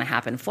good's going to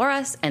happen for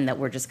us, and that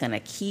we're just going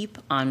to keep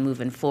on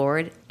moving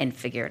forward and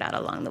figure it out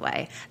along the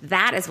way.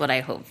 That is what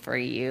I hope for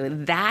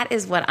you. That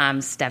is what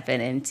I'm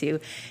stepping into,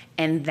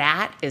 and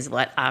that is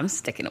what I'm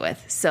sticking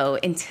with. So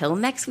until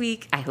next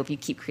week, I hope you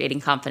keep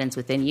creating confidence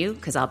within you,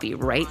 because I'll be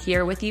right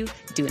here with you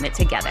doing it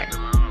together.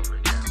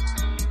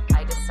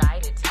 I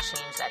decided to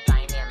change that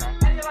dynamic.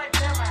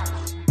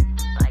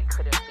 I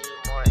couldn't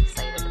be more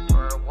excited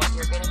for what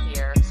you're going to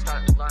hear.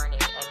 Start learning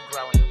and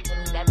growing.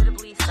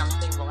 Inevitably,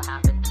 something will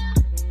happen.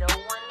 No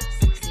one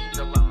succeeds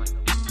alone.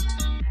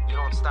 You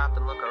don't stop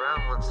and look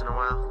around once in a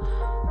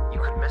while, you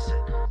could miss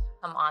it.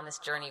 Come on this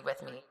journey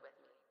with me.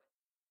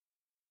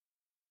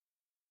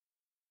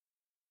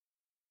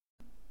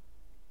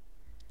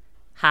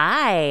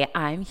 Hi,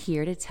 I'm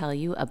here to tell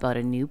you about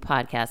a new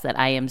podcast that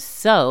I am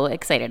so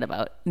excited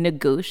about,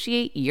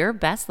 Negotiate Your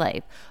Best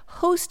Life,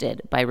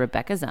 hosted by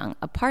Rebecca Zung,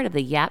 a part of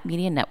the Yap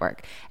Media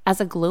Network.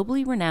 As a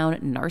globally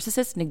renowned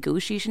narcissist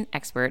negotiation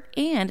expert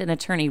and an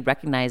attorney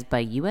recognized by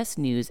U.S.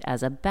 News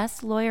as a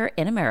best lawyer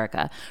in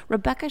America,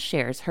 Rebecca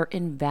shares her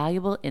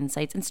invaluable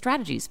insights and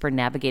strategies for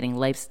navigating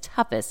life's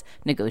toughest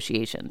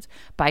negotiations.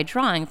 By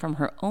drawing from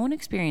her own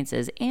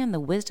experiences and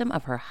the wisdom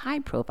of her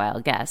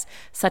high-profile guests,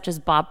 such as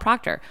Bob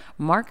Proctor,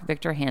 Mark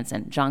Victor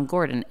Hansen, John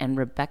Gordon, and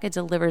Rebecca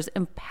delivers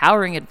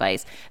empowering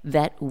advice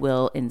that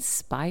will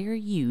inspire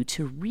you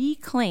to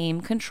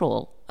reclaim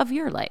control of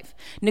your life.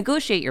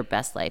 Negotiate Your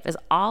Best Life is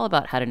all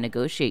about how to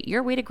negotiate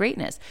your way to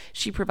greatness.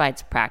 She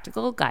provides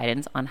practical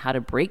guidance on how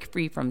to break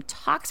free from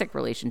toxic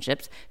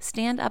relationships,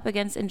 stand up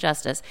against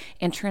injustice,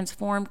 and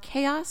transform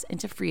chaos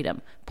into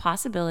freedom,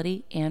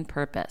 possibility, and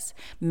purpose.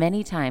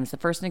 Many times, the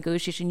first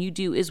negotiation you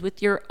do is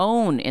with your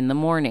own in the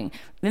morning.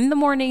 In the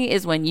morning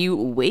is when you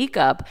wake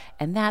up,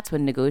 and that's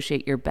when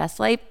Negotiate Your Best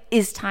Life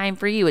is time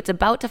for you. It's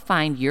about to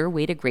find your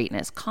way to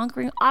greatness,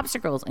 conquering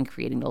obstacles, and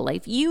creating the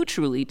life you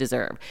truly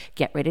deserve.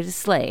 Get ready to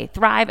slay,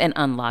 thrive, and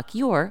unlock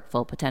your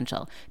full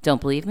potential.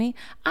 Don't believe me?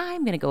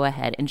 I'm going to go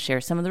ahead and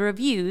share some of the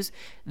reviews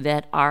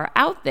that are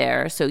out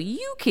there so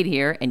you can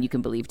hear and you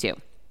can believe too.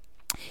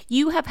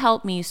 You have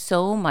helped me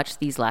so much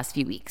these last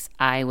few weeks.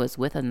 I was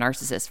with a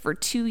narcissist for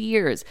 2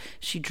 years.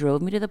 She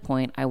drove me to the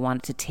point I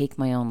wanted to take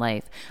my own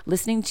life.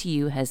 Listening to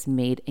you has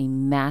made a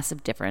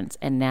massive difference,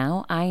 and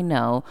now I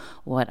know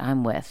what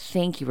I'm with.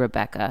 Thank you,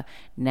 Rebecca.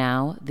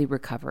 Now the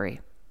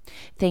recovery.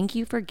 Thank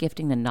you for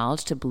gifting the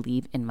knowledge to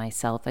believe in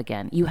myself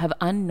again. You have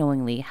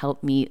unknowingly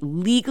helped me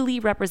legally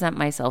represent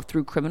myself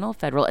through criminal,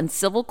 federal, and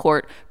civil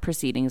court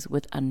proceedings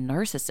with a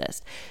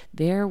narcissist.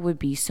 There would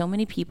be so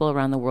many people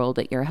around the world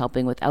that you're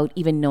helping without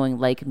even knowing,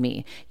 like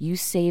me. You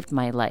saved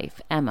my life.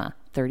 Emma,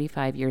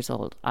 35 years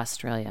old,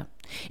 Australia.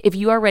 If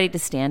you are ready to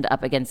stand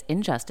up against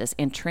injustice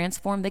and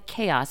transform the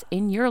chaos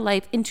in your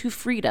life into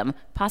freedom,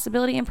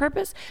 possibility, and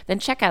purpose, then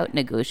check out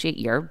Negotiate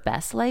Your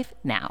Best Life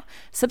now.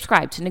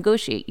 Subscribe to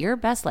Negotiate Your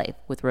Best Life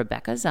with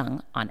Rebecca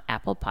Zung on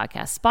Apple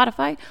Podcasts,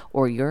 Spotify,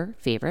 or your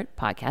favorite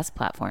podcast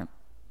platform.